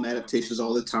film adaptations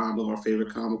all the time of our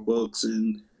favorite comic books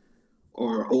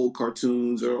or old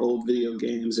cartoons or old video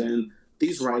games, and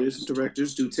these writers and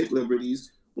directors do take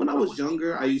liberties. When I was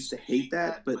younger, I used to hate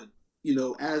that, but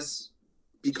as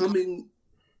becoming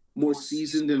more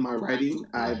seasoned in my writing,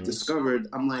 I've discovered,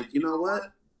 I'm like, you know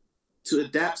what? To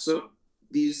adapt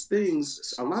these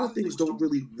things, a lot of things don't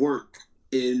really work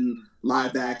in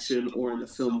live action or in a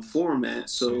film format.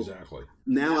 So exactly.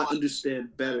 Now I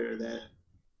understand better that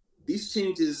these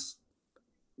changes,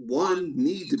 one,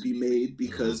 need to be made,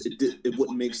 because it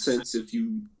wouldn't make sense if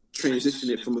you transition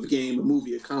it from a game, a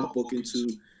movie, a comic book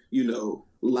into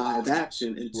live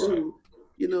action, and two,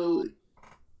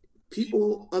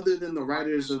 people other than the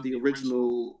writers of the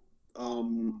original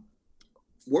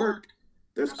work,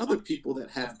 there's other people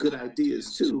that have good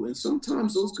ideas too, and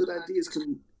sometimes those good ideas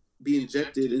can be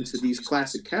injected into these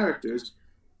classic characters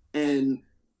and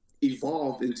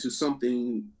evolve into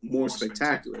something more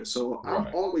spectacular. So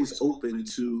I'm always open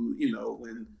to,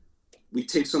 when we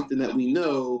take something that we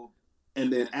know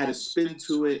and then add a spin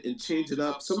to it and change it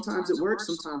up. Sometimes it works,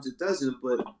 sometimes it doesn't,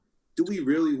 but do we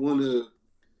really want to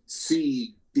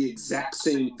see the exact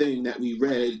same thing that we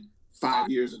read 5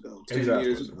 years ago, 10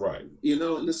 years ago? Right.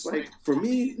 And it's like, for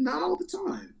me, not all the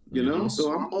time,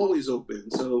 so I'm always open.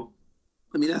 So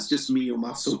I mean, that's just me on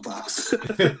my soapbox.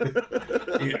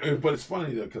 Yeah, but it's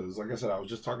funny though, because like I said, I was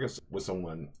just talking with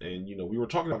someone, and we were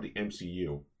talking about the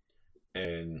MCU,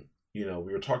 and we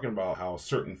were talking about how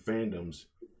certain fandoms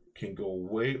can go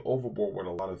way overboard with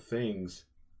a lot of things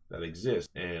that exist,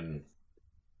 and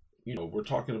we're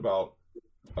talking about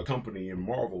a company in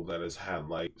Marvel that has had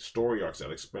like story arcs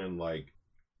that expand like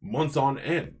months on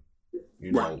end,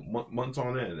 months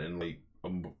on end, and like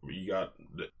you got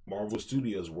the Marvel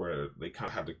Studios where they kind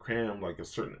of had to cram like a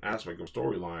certain aspect of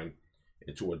storyline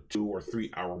into a 2 or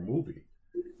 3 hour movie.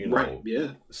 Right. Yeah.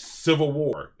 Civil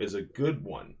War is a good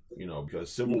one,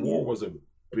 because Civil War was a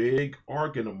big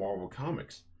arc in the Marvel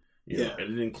comics, and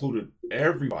it included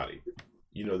everybody.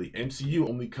 The MCU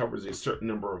only covers a certain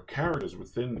number of characters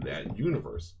within that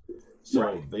universe,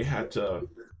 so they had to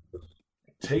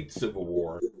take Civil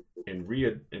War and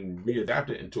readapt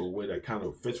it into a way that kind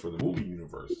of fits for the movie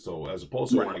universe. So as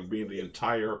opposed to like being the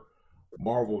entire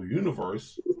Marvel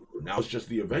universe, now it's just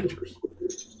the Avengers.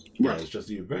 It's just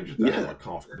the Avengers that have a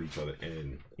conflict with each other,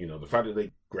 and the fact that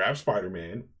they grabbed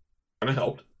Spider-Man kind of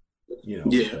helped.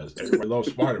 Because everybody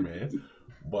loves Spider-Man,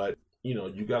 but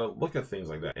you got to look at things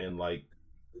like that, and like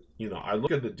I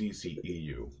look at the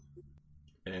DCEU,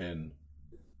 and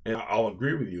I'll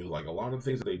agree with you. Like a lot of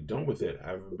things that they've done with it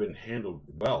have been handled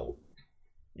well.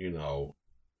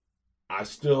 I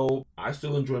still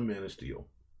enjoy Man of Steel.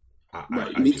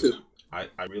 Me too. I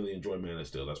really enjoy Man of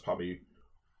Steel. That's probably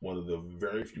one of the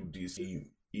very few DC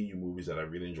EU movies that I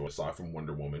really enjoy, aside from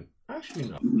Wonder Woman. Actually,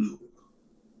 no.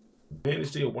 Man of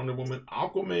Steel, Wonder Woman,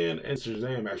 Aquaman, and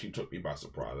Shazam actually took me by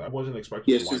surprise. I wasn't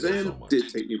expecting Yeah, to like it so Shazam much. did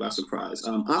take me by surprise.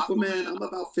 Aquaman, I'm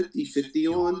about 50-50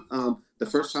 on. The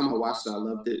first time I watched it, I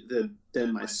loved it.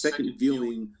 Then my second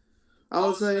viewing, I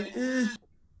was like,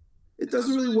 it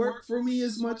doesn't really work for me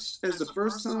as much as the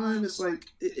first time. It's like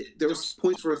there was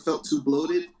points where it felt too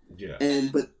bloated, Yeah.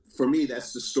 but for me,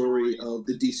 that's the story of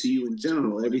the DCU in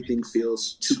general. Everything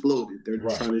feels too bloated. They're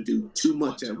Right. trying to do too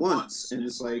much at once, and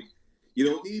it's like you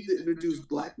don't need to introduce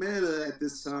Black Manta at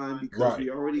this time because we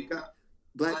already got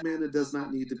Black Manta. Does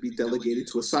not need to be delegated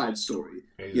to a side story,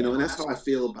 Exactly. and that's how I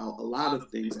feel about a lot of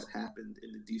things that happened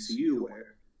in the DCU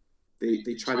where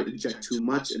they try to inject too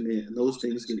much, and then those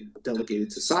things get delegated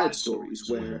to side stories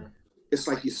where it's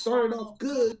like you started off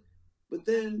good, but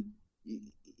then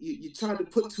you try to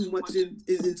put too much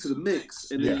into the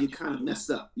mix, and then you kind of messed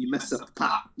up. You messed up the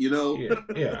pop, you know?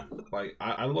 Yeah. Like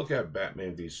I look at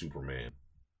Batman v Superman,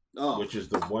 which is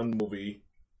the one movie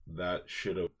that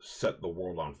should have set the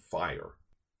world on fire,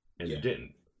 and it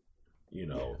didn't. You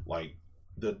know, like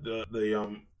the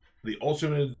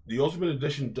ultimate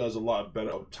edition does a lot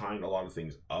better of tying a lot of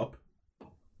things up,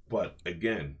 but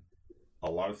again,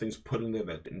 a lot of things put in there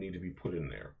that didn't need to be put in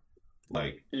there.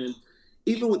 Like, and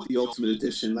even with the ultimate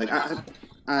edition, like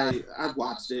I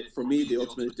watched it. For me, the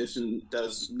ultimate edition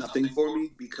does nothing for me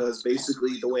because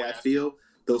basically the way I feel,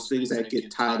 those things that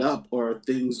get tied up or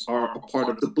things are a part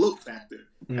of the bloat factor.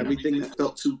 Everything that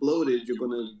felt too bloated, you're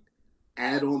gonna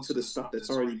add on to the stuff that's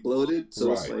already bloated.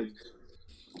 So it's like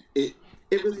it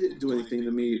really didn't do anything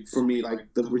to me. For me,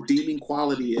 like the redeeming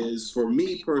quality is, for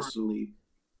me personally,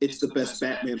 it's the best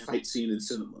Batman fight scene in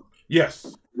cinema.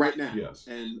 Yes. Right now. Yes.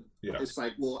 And it's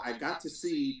like, well, I got to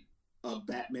see a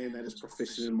Batman that is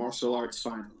proficient in martial arts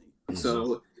finally.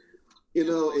 So, you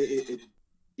know,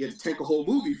 you had to take a whole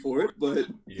movie for it, but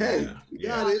hey, you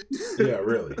got it. Yeah,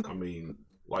 really. I mean,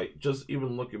 like, just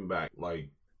even looking back, like,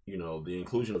 you know, the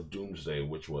inclusion of Doomsday,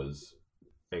 which was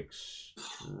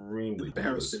extremely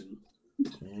embarrassing.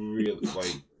 Really,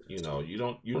 like, you know, you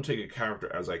don't take a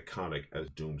character as iconic as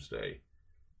Doomsday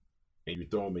and you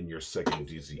throw him in your second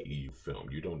DCEU film.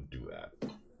 You don't do that.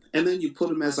 And then you put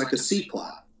him as like a C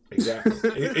plot.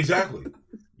 Exactly. Exactly.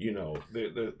 You know,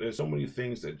 there's so many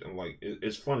things that, like,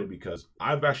 it's funny because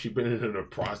I've actually been in the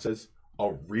process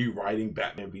of rewriting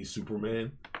Batman v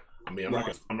Superman. I mean,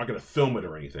 I'm not gonna film it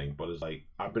or anything, but it's like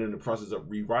I've been in the process of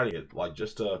rewriting it, like,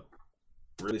 just to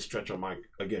really stretch on my,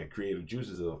 again, creative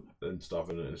juices and stuff.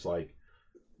 And it's like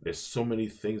there's so many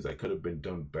things that could have been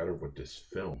done better with this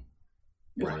film,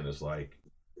 and then it's like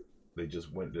they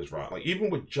just went this route. Like,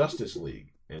 even with Justice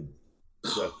League and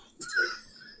stuff.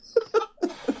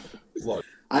 Look,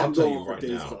 I'll tell you right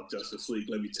now, about Justice League,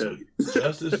 let me tell you.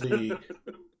 Justice League,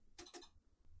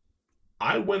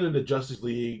 I went into Justice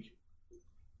League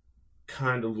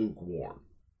kind of lukewarm,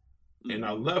 and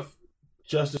I left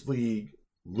Justice League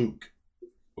Luke.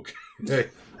 Okay,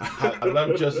 I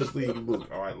love Justice League Luke.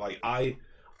 All right, like I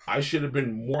should have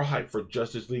been more hyped for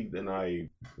Justice League than I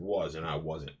was, and I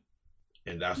wasn't,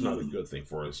 and that's not a good thing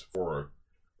for us.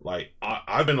 Like,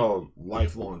 I've been a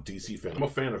lifelong DC fan. I'm a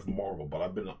fan of Marvel, but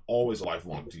I've been always a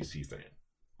lifelong DC fan.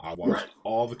 I watch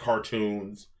all the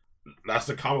cartoons. That's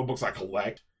the comic books I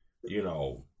collect. You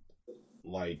know,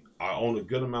 like, I own a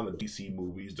good amount of DC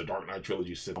movies. The Dark Knight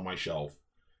trilogy sits on my shelf.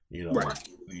 You know,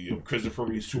 the Christopher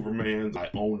Reeve Supermans,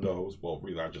 I own those. Well,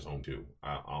 really, I just own two.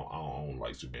 I own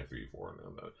like Superman 3, 4,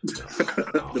 and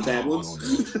the bad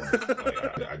ones.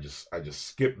 I just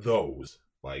skip those.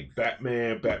 Like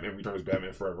Batman Returns,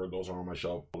 Batman Forever. Those are on my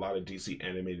shelf. A lot of DC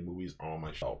animated movies are on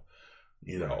my shelf.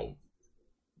 You know,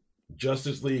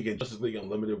 Justice League and Justice League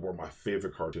Unlimited were my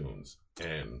favorite cartoons,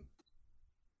 and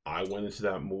I went into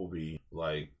that movie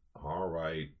like, all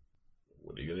right,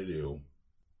 what are you gonna do?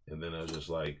 And then I was just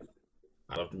like,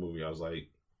 I left the movie. I was like,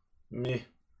 meh,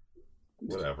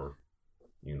 whatever.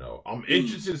 You know, I'm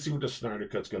interested to see what the Snyder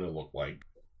Cut's gonna look like.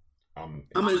 I'm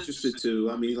interested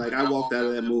too. I mean, like, I walked out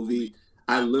of that movie.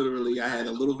 I had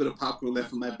a little bit of popcorn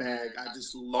left in my bag. I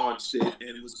just launched it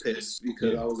and was pissed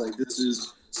because I was like, this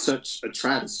is such a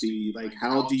travesty. Like,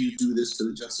 how do you do this to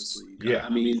the Justice League? Yeah. I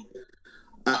mean,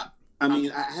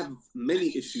 I have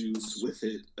many issues with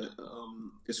it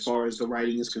as far as the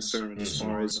writing is concerned, as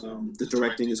far as the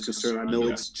directing is concerned. I know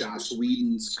it's Joss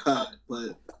Whedon's cut,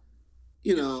 but,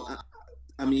 you know,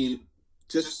 I mean,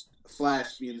 just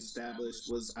Flash being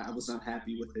established I was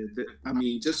unhappy with it. I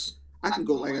mean, just, I can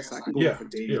go, like I said, I can go for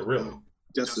days really.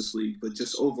 Justice League, but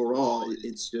just overall,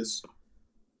 it's just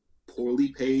poorly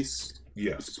paced.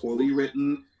 It's poorly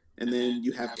written. And then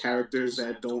you have characters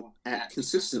that don't act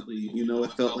consistently. You know,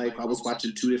 it felt like I was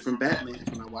watching two different Batmans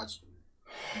when I watched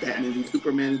Batman v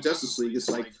Superman and Justice League. It's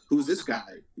like, who's this guy?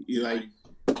 You're like,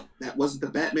 that wasn't the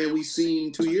Batman we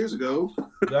seen 2 years ago.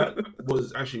 That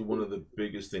was actually one of the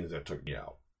biggest things that took me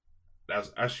out.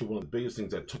 That's actually one of the biggest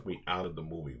things that took me out of the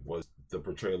movie was the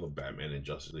portrayal of Batman in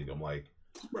Justice League. I'm like,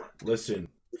 listen,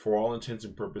 for all intents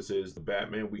and purposes, the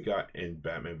Batman we got in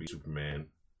Batman v Superman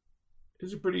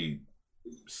is a pretty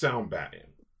sound Batman.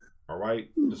 All right?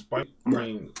 Despite, I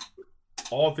mean,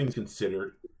 all things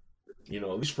considered, you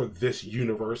know, at least for this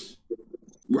universe,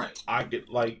 right? I get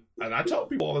like, and I tell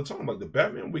people all the time, like, the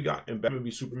Batman we got in Batman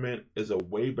v Superman is a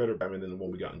way better Batman than the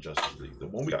one we got in Justice League. The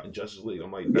one we got in Justice League,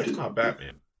 I'm like, that's not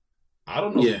Batman. I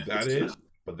don't know who that is,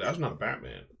 but that's not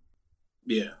Batman.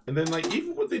 Yeah. And then, like,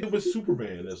 even what they did with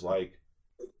Superman is like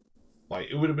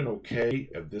it would have been okay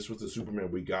if this was the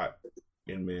Superman we got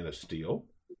in Man of Steel.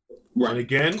 Right. And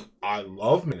again, I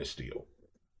love Man of Steel.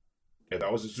 If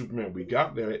that was the Superman we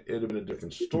got there, it'd have been a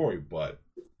different story. But,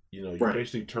 you know, you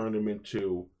basically turned him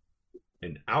into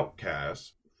an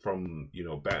outcast from, you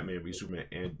know, Batman v Superman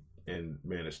and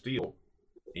Man of Steel.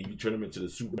 And you turn him into the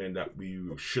Superman that we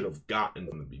should have gotten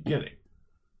from the beginning.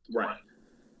 Right.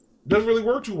 Doesn't really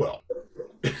work too well.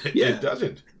 Yeah. It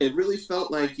doesn't. It really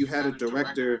felt like you had a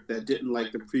director that didn't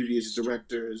like the previous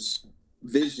director's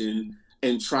vision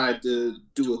and tried to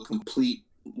do a complete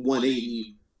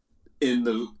 180 in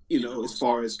the, you know, as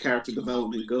far as character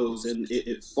development goes, and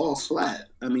it falls flat.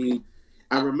 I mean,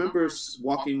 I remember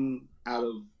walking out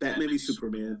of Batman v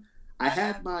Superman. I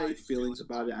had my feelings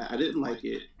about it. I didn't like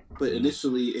it, but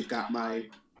initially it got my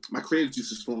creative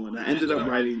juices flowing. I ended up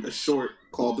writing a short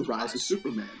called The Rise of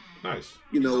Superman. Nice.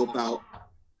 You know, about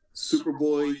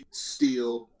Superboy,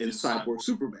 Steel, and Cyborg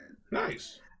Superman.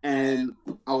 Nice. And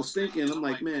I was thinking, I'm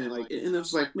like, man, like, and it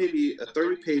was like maybe a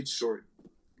 30-page short,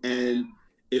 and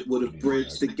it would have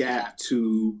bridged the gap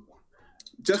to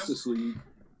Justice League.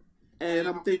 And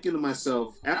I'm thinking to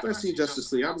myself, after I seen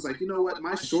Justice League, I was like, you know what,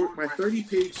 my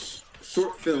 30-page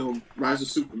short film, Rise of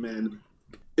Superman,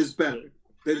 is better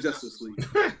than Justice League.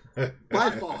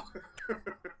 By far.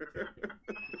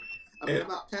 I mean, I'm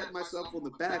not patting myself on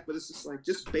the back, but it's just like,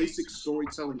 just basic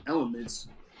storytelling elements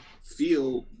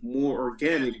feel more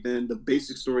organic than the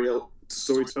basic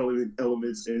storytelling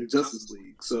elements in Justice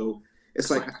League. So it's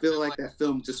like, I feel like that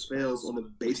film just fails on the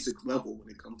basic level when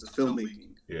it comes to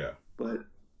filmmaking. Yeah. But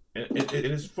and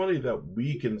it's funny that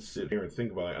we can sit here and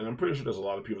think about it, and I'm pretty sure there's a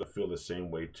lot of people that feel the same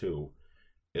way too.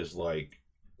 Is like,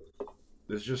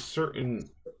 there's just certain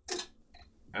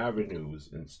avenues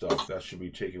and stuff that should be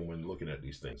taken when looking at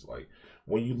these things. Like,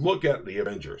 when you look at the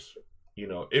Avengers, you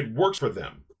know, it works for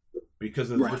them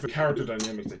because of the different character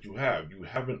dynamics that you have. You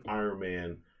have an Iron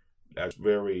Man that's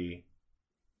very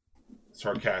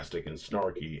sarcastic and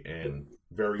snarky and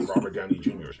very Robert Downey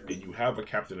Jr. And you have a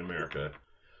Captain America.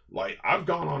 Like, I've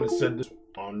gone on and said this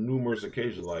on numerous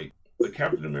occasions, like, the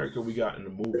Captain America we got in the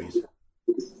movies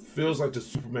feels like the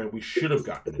Superman we should have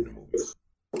gotten in the movies.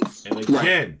 And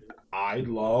again, I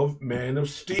love Man of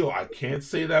Steel. I can't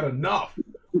say that enough.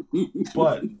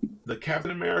 But the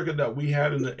Captain America that we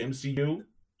had in the MCU,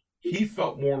 he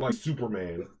felt more like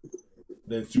Superman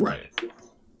than Superman.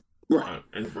 Right.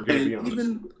 And if we're going to be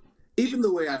honest. Even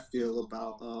the way I feel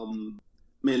about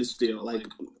Man of Steel, like,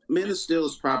 Man of Steel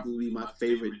is probably my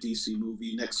favorite DC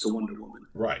movie next to Wonder Woman.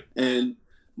 Right. And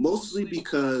mostly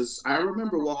because I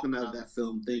remember walking out of that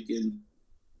film thinking,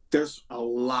 there's a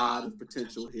lot of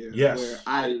potential here. Yes. Where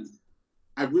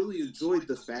I really enjoyed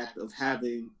the fact of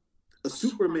having a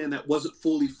Superman that wasn't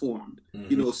fully formed.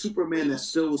 You know, a Superman that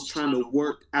still was trying to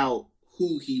work out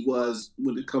who he was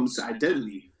when it comes to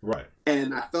identity. Right.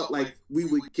 And I felt like we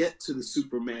would get to the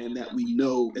Superman that we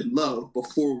know and love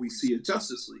before we see a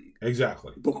Justice League.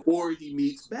 Exactly. Before he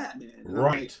meets Batman.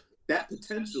 Right. Like, that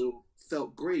potential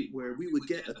felt great, where we would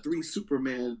get a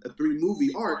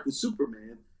 3-movie arc with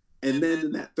Superman, and then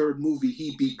in that third movie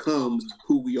he becomes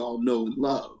who we all know and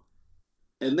love.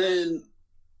 And then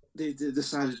they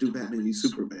decided to do Batman v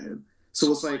Superman.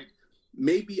 So it's like,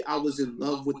 maybe I was in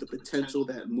love with the potential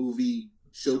that movie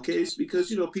showcased, because,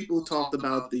 you know, people talked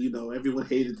about everyone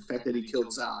hated the fact that he killed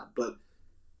Zod, but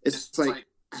it's like,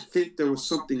 I think there was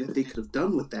something that they could have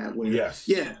done with that, where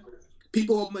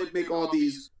people might make all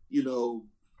these,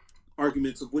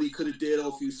 arguments of what he could have did. Oh,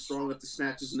 if he was strong enough to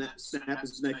snap his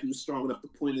neck, he was strong enough to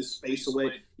point his face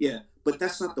away. Yeah, but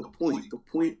that's not the point. The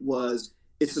point was,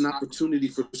 it's an opportunity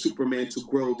for Superman to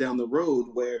grow down the road,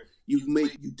 where you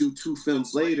do 2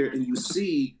 films later and you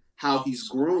see how he's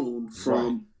grown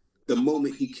from the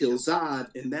moment he kills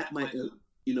Zod, and that might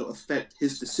affect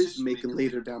his decision making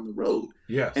later down the road.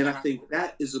 Yeah, and I think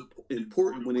that is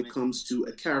important when it comes to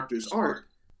a character's arc.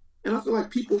 And I feel like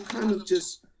people kind of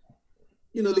just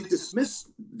they dismiss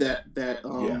Yeah.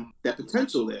 that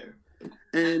potential there.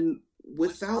 And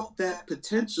without that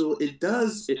potential, it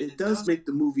does make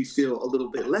the movie feel a little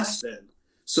bit less than.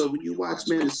 So when you watch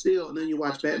Man of Steel and then you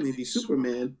watch Batman v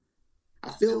Superman,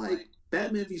 I feel like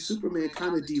Batman v Superman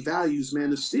kind of devalues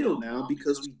Man of Steel now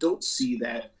because we don't see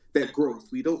that growth.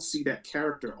 We don't see that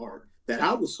character arc that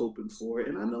I was hoping for,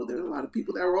 and I know there are a lot of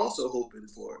people that are also hoping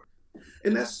for.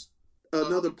 And that's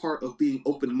another part of being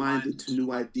open minded to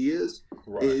new ideas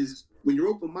Right. is when you're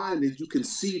open minded, you can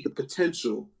see the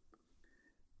potential.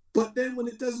 But then when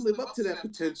it doesn't live up to that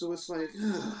potential, it's like,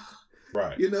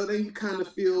 Right. then you kind of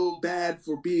feel bad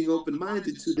for being open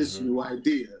minded to this Hmm. new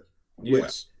idea, Yeah.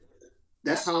 which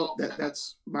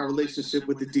that's my relationship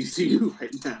with the DCU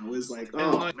right now. Is like, And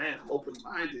oh like, man, I'm open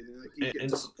minded, and I keep and, getting and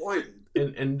disappointed.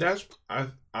 and that's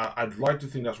I'd like to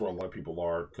think that's where a lot of people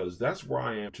are, because that's where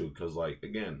I am too. Because like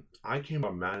again, I came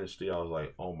on Man of Steel. I was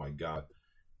like, oh my god,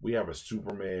 we have a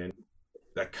Superman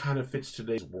that kind of fits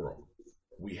today's world.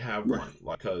 We have Right, one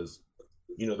like because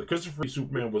the Christopher Reeve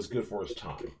Superman was good for his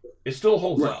time. It still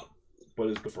holds right, up, but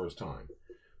it's good for his time.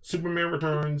 Superman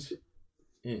Returns,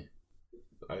 eh,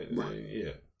 right,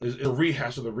 yeah, it's a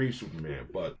rehash of the Reeve Superman.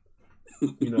 But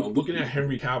looking at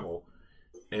Henry Cavill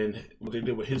and what they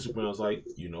did with his Superman, I was like,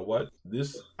 you know what?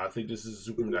 I think this is a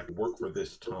Superman that can work for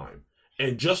this time.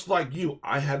 And just like you,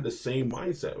 I had the same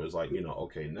mindset. It was like,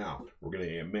 okay, now we're gonna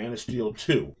get Man of Steel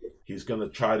 2. He's gonna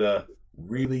try to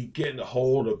really get in the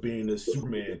hold of being this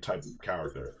Superman type of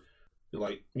character.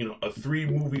 Like, a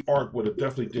 3-movie arc would have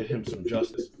definitely did him some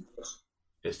justice.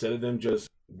 Instead of them just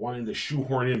wanting to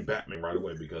shoehorn in Batman right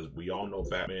away, because we all know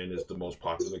Batman is the most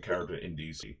popular character in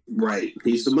DC. right.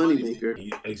 He's the moneymaker.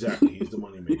 Exactly, he's the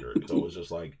moneymaker. So it's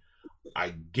just like, I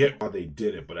get why they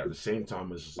did it, but at the same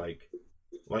time, it's just like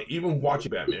even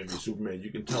watching Batman v Superman, you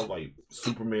can tell like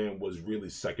Superman was really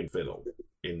second fiddle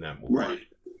in that movie. Right.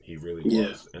 He really Yeah.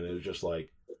 was, and it was just like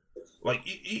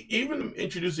even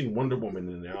introducing Wonder Woman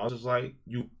in there, I was just like,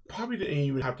 you probably didn't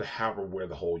even have to have her wear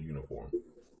the whole uniform.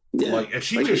 Yeah. Like if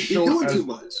she Like, just you're showed doing as too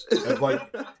much.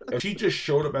 if she just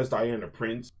showed up as Diana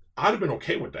Prince, I'd have been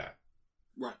okay with that.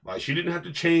 Right. Like she didn't have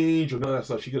to change or none of that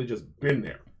stuff. She could have just been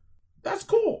there. That's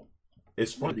cool.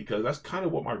 It's funny because that's kind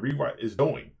of what my rewrite is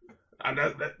doing.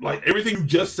 Like everything you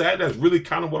just said, that's really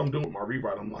kind of what I'm doing with my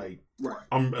rewrite. I'm like, Right.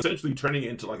 I'm essentially turning it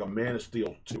into like a Man of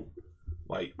Steel 2.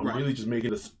 Like I'm Right. really just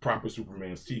making this proper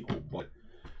Superman sequel. But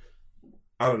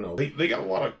I don't know. They got a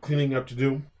lot of cleaning up to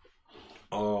do.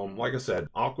 Like I said,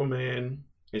 Aquaman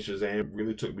and Shazam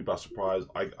really took me by surprise.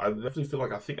 I definitely feel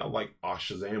like I like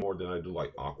Shazam more than I do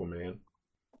like Aquaman.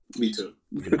 Me too.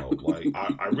 Like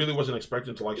I really wasn't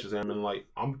expecting to like Shazam, and like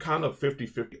I'm kind of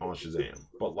 50-50 on Shazam.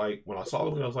 But like when I saw the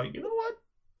movie, I was like, you know what?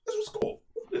 This was cool.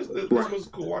 This Right. was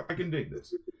cool. I can dig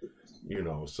this.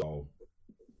 So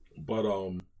but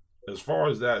as far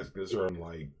as that is concerned,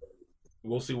 like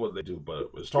we'll see what they do.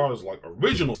 But as far as like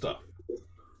original stuff,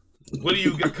 what do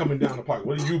you got coming down the pipe?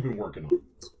 What have you been working on?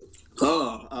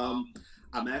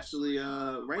 I'm actually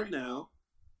right now.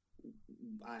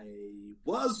 I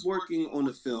was working on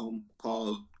a film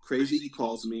called Crazy He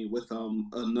Calls Me with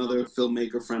another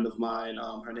filmmaker friend of mine.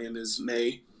 Her name is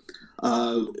May.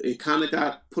 It kind of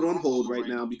got put on hold right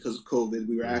now because of COVID.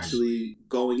 We were actually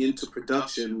going into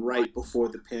production right before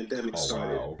the pandemic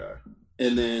started. Wow, okay.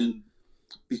 And then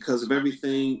because of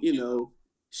everything,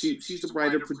 she's a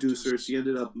writer producer. She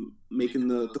ended up making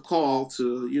the call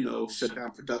to shut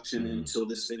down production until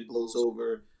this thing blows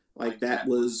over. Like that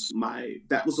was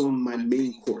on my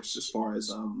main course as far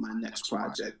as my next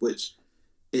project, which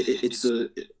it's a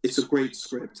great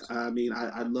script. I mean,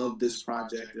 I love this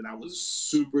project, and I was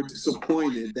super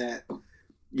disappointed that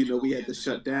we had to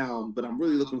shut down. But I'm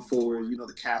really looking forward.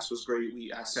 The cast was great.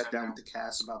 I sat down with the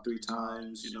cast about 3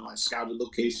 times. I scouted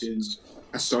locations.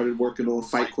 I started working on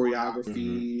fight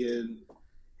choreography, and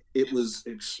it was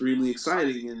extremely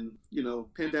exciting. And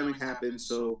pandemic happened,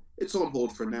 so it's on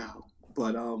hold for now.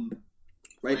 But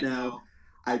right now,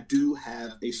 I do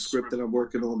have a script that I'm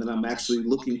working on that I'm actually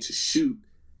looking to shoot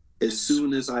as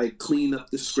soon as I clean up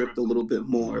the script a little bit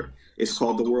more. It's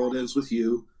called The World Ends With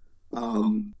You.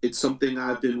 It's something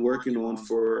I've been working on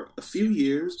for a few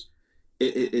years.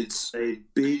 It's a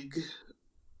big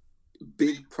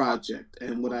project,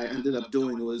 and what I ended up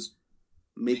doing was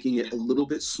making it a little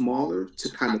bit smaller to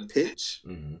kind of pitch,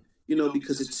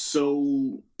 because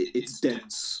it's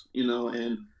dense,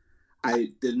 and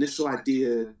the initial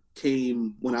idea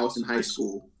came when I was in high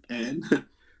school and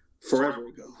forever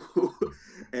ago.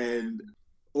 And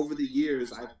over the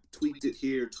years, I tweaked it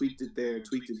here, tweaked it there,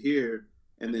 tweaked it here.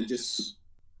 And then just,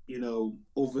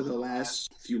 over the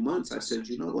last few months, I said,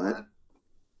 you know what?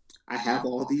 I have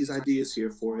all these ideas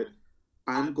here for it.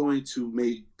 I'm going to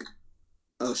make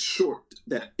a short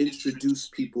that introduce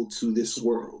people to this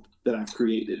world that I've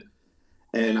created.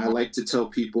 And I like to tell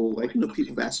people, like,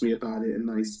 people have asked me about it, and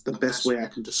the best way I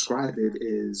can describe it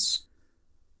is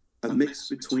a mix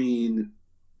between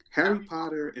Harry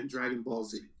Potter and Dragon Ball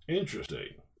Z. Interesting.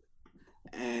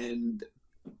 And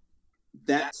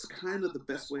that's kind of the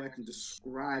best way I can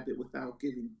describe it without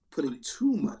putting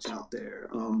too much out there.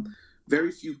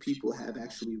 Very few people have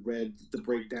actually read the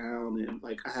breakdown, and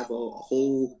like I have a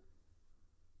whole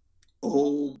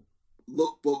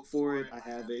lookbook for it. I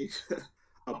have a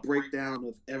a breakdown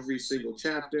of every single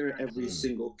chapter, every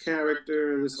single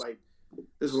character.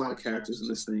 There's a lot of characters in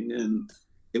this thing, and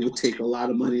it would take a lot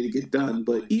of money to get done.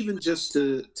 But even just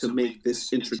to make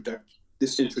this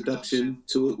introduction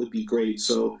to it would be great.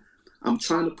 So I'm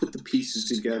trying to put the pieces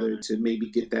together to maybe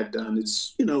get that done.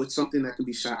 It's it's something that can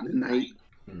be shot in a night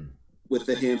with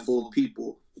a handful of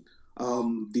people.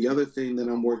 The other thing that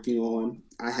I'm working on,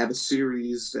 I have a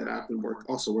series that I've been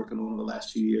also working on the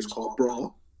last few years called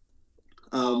Brawl.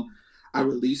 I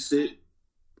released it.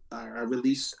 I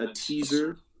released a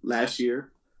teaser last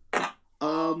year,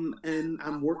 and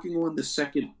I'm working on the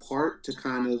second part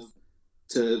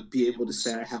to be able to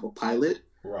say I have a pilot.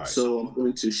 Right. So I'm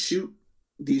going to shoot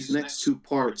these next two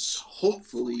parts,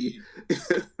 hopefully,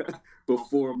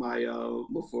 before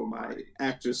my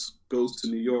actress goes to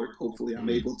New York. Hopefully, I'm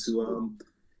able to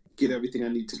get everything I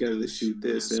need together to shoot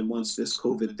this. And once this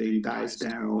COVID thing dies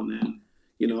down, and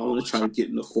I want to try to get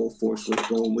into full force with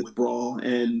going with Brawl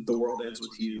and The World Ends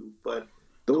With You. But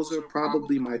those are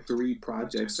probably my three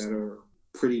projects that are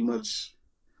pretty much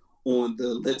on the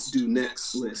let's do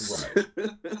next list. Right.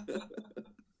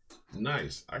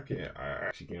 Nice. I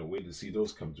actually can't wait to see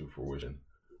those come to fruition.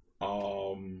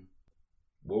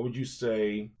 What would you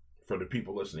say, for the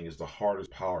people listening, is the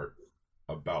hardest part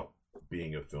about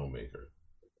being a filmmaker?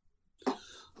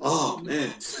 Oh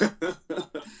man,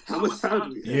 how much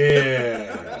time do we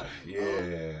have?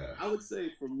 Yeah. I would say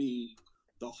for me,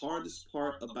 the hardest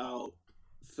part about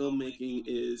filmmaking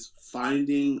is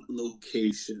finding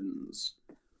locations.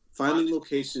 Finding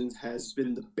locations has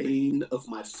been the bane of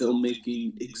my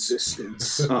filmmaking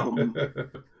existence.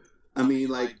 I mean,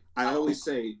 like I always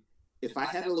say, if I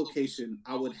had a location,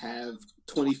 I would have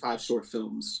 25 short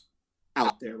films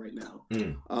out there right now.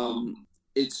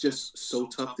 It's just so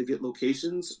tough to get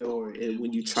locations, and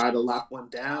when you try to lock one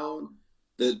down,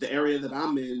 the area that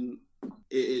I'm in,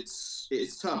 it's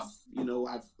tough.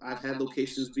 I've had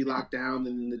locations be locked down,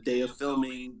 and in the day of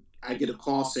filming, I get a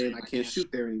call saying I can't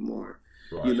shoot there anymore.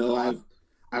 Right.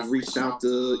 I've reached out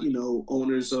to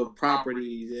owners of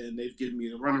properties, and they've given me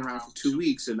the runaround for 2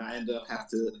 weeks, and I end up have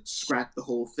to scrap the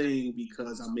whole thing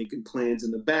because I'm making plans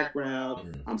in the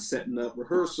background. I'm setting up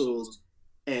rehearsals.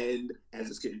 And as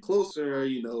it's getting closer,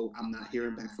 I'm not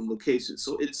hearing back from locations.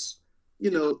 So it's,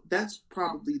 that's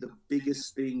probably the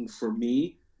biggest thing for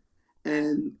me.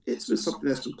 And it's been something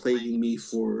that's been plaguing me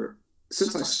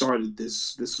since I started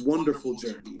this wonderful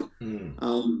journey.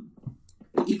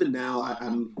 Even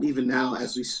now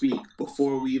as we speak,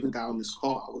 before we even got on this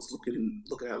call, I was looking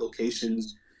at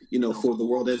locations, for The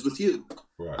World Ends With You.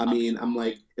 Right. I mean, I'm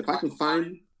like, if I can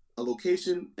find a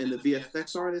location and a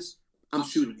VFX artist, I'm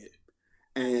shooting it.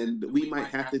 And we might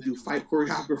have to do fight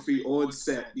choreography on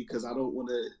set because I don't want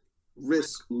to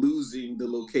risk losing the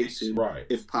location, right,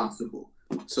 if possible.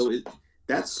 So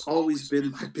that's always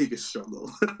been my biggest struggle.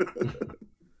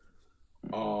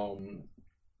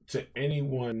 To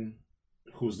anyone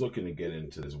who's looking to get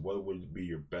into this, what would be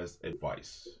your best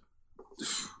advice?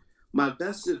 My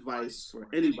best advice for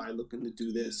anybody looking to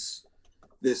do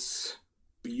this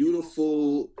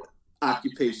beautiful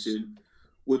occupation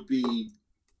would be,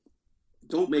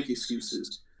 don't make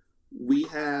excuses. We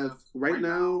have right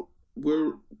now,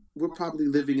 we're probably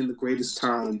living in the greatest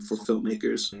time for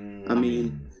filmmakers. I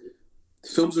mean,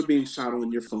 films are being shot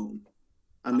on your phone.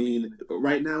 I mean,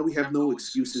 right now we have no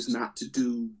excuses not to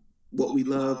do what we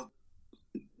love,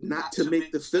 not to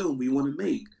make the film we want to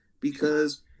make,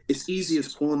 because it's easy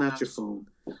as pulling out your phone.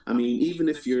 I mean, even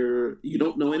if you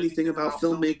don't know anything about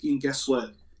filmmaking, guess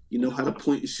what? You know how to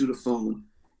point and shoot a phone.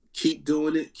 Keep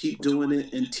doing it,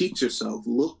 and teach yourself.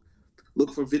 Look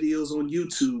for videos on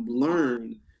YouTube.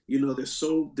 Learn. There's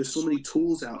so many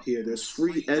tools out here. There's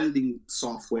free editing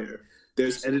software.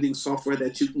 There's editing software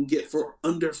that you can get for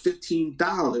under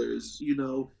 $15.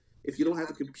 If you don't have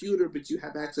a computer but you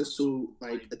have access to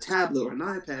like a tablet or an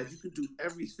iPad, you can do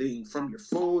everything from your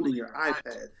phone and your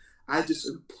iPad. I just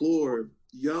implore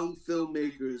young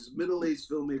filmmakers, middle-aged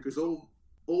filmmakers,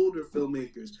 older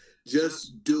filmmakers,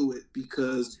 just do it,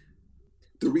 because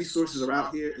the resources are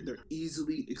out here and they're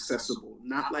easily accessible.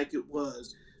 Not like it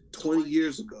was 20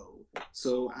 years ago.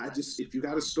 So if you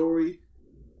got a story,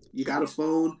 you got a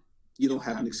phone, you don't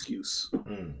have an excuse.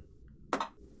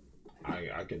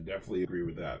 I can definitely agree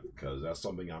with that, because that's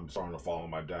something I'm starting to follow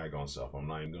my daggone self. I'm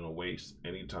not even going to waste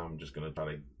any time. I'm just going to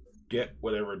try to get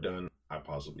whatever done I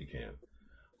possibly can.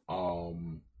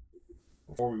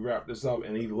 Before we wrap this up,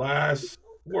 any last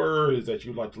words that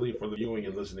you'd like to leave for the viewing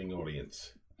and listening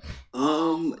audience?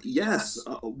 Yes.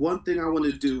 One thing I want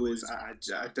to do is I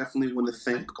definitely want to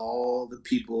thank all the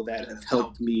people that have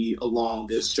helped me along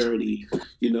this journey.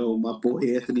 You know, my boy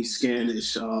Anthony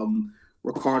Scanish,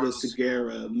 Ricardo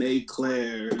Segura, May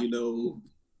Claire, you know,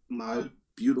 my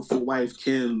beautiful wife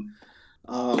Kim.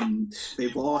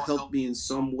 They've all helped me in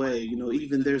some way. You know,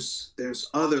 even there's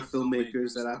other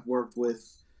filmmakers that I've worked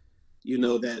with, you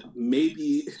know, that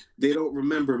maybe they don't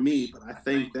remember me, but I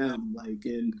thank them.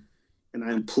 And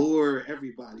I implore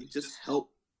everybody, just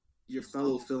help your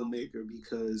fellow filmmaker,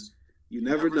 because you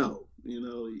never know. You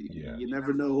know, you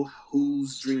never know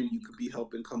whose dream you could be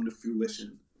helping come to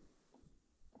fruition.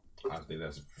 I think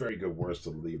that's very good words to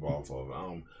leave off of.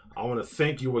 I want to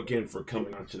thank you again for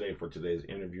coming on today for today's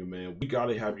interview, man. We got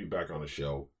to have you back on the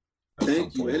show.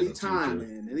 Thank you. Anytime,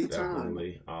 man. Anytime.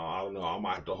 Definitely. I don't know. I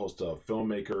might have to host a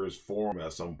filmmakers forum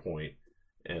at some point,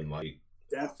 and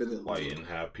definitely, and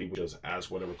have people just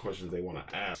ask whatever questions they want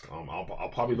to ask. I'll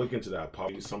probably look into that.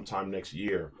 Probably sometime next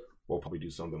year, we'll probably do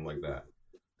something like that.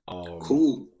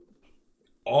 Cool.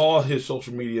 All his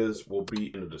social medias will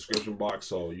be in the description box,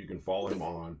 so you can follow him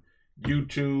on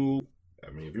YouTube. I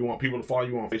mean, if you want people to follow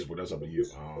you on Facebook, that's up to you.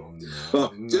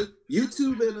 Just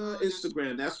YouTube and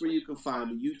Instagram. That's where you can find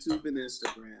me. YouTube and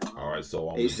Instagram. All right, so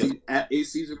at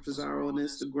Ceasar Pizarro on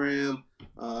Instagram.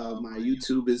 My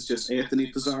YouTube is just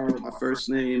Anthony Pizarro, my first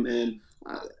name, and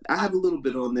I have a little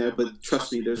bit on there, but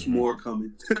trust me, there's more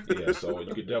coming. Yeah, so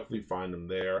you can definitely find them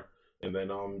there, and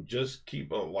then just keep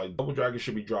Double Dragon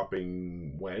should be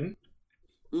dropping when?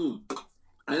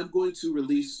 I am going to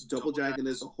release Double Dragon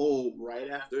as a whole right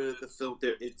after the film.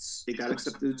 It got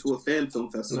accepted into a fan film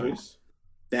festival. Nice.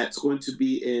 That's going to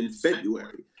be in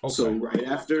February. Okay. So right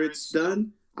after it's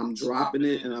done, I'm dropping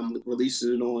it and I'm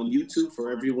releasing it on YouTube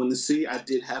for everyone to see. I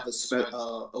did have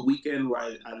a weekend where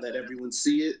I let everyone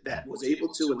see it that was able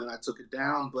to, and then I took it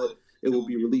down. But it will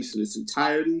be released in its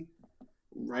entirety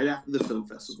right after the film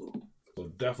festival. So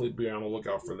definitely be on the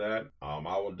lookout for that. I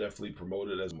will definitely promote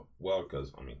it as well,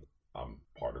 because I'm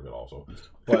part of it also,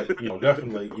 but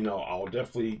definitely, I'll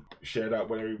definitely share that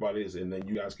with everybody, and then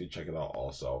you guys can check it out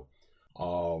also.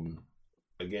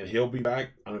 Again, he'll be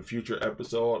back on a future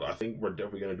episode. I think we're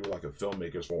definitely going to do like a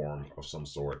filmmakers forum of some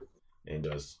sort, and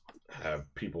just have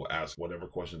people ask whatever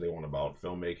questions they want about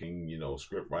filmmaking,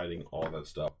 script writing, all that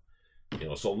stuff.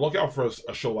 So look out for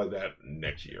a show like that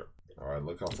next year. All right,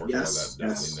 look out for a show like that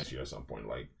definitely next year at some point,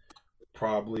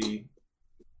 probably.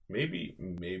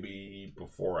 Maybe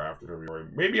before or after February.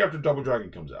 Maybe after Double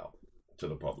Dragon comes out to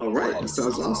the public. All right, that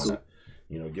sounds awesome.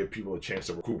 Give people a chance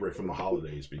to recuperate from the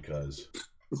holidays, because,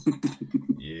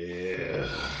 yeah,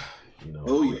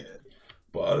 Oh yeah.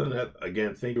 But other than that,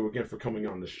 again, thank you again for coming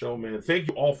on the show, man. Thank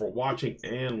you all for watching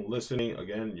and listening.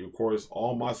 Again, of course,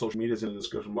 all my social media is in the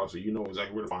description box, so you know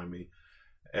exactly where to find me.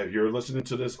 If you're listening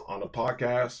to this on a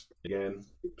podcast, again,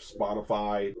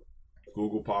 Spotify,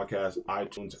 Google Podcasts,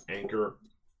 iTunes, Anchor,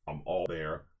 I'm all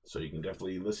there, so you can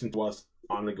definitely listen to us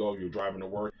on the go if you're driving to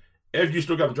work. If you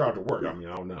still got to drive to work, I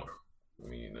don't know.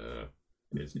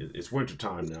 It's winter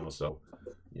time now, so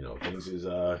things is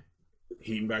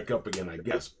heating back up again, I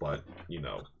guess. But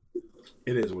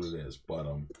it is what it is. But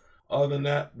other than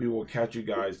that, we will catch you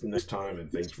guys next time,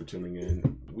 and thanks for tuning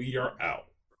in. We are out.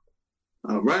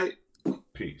 All right.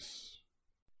 Peace.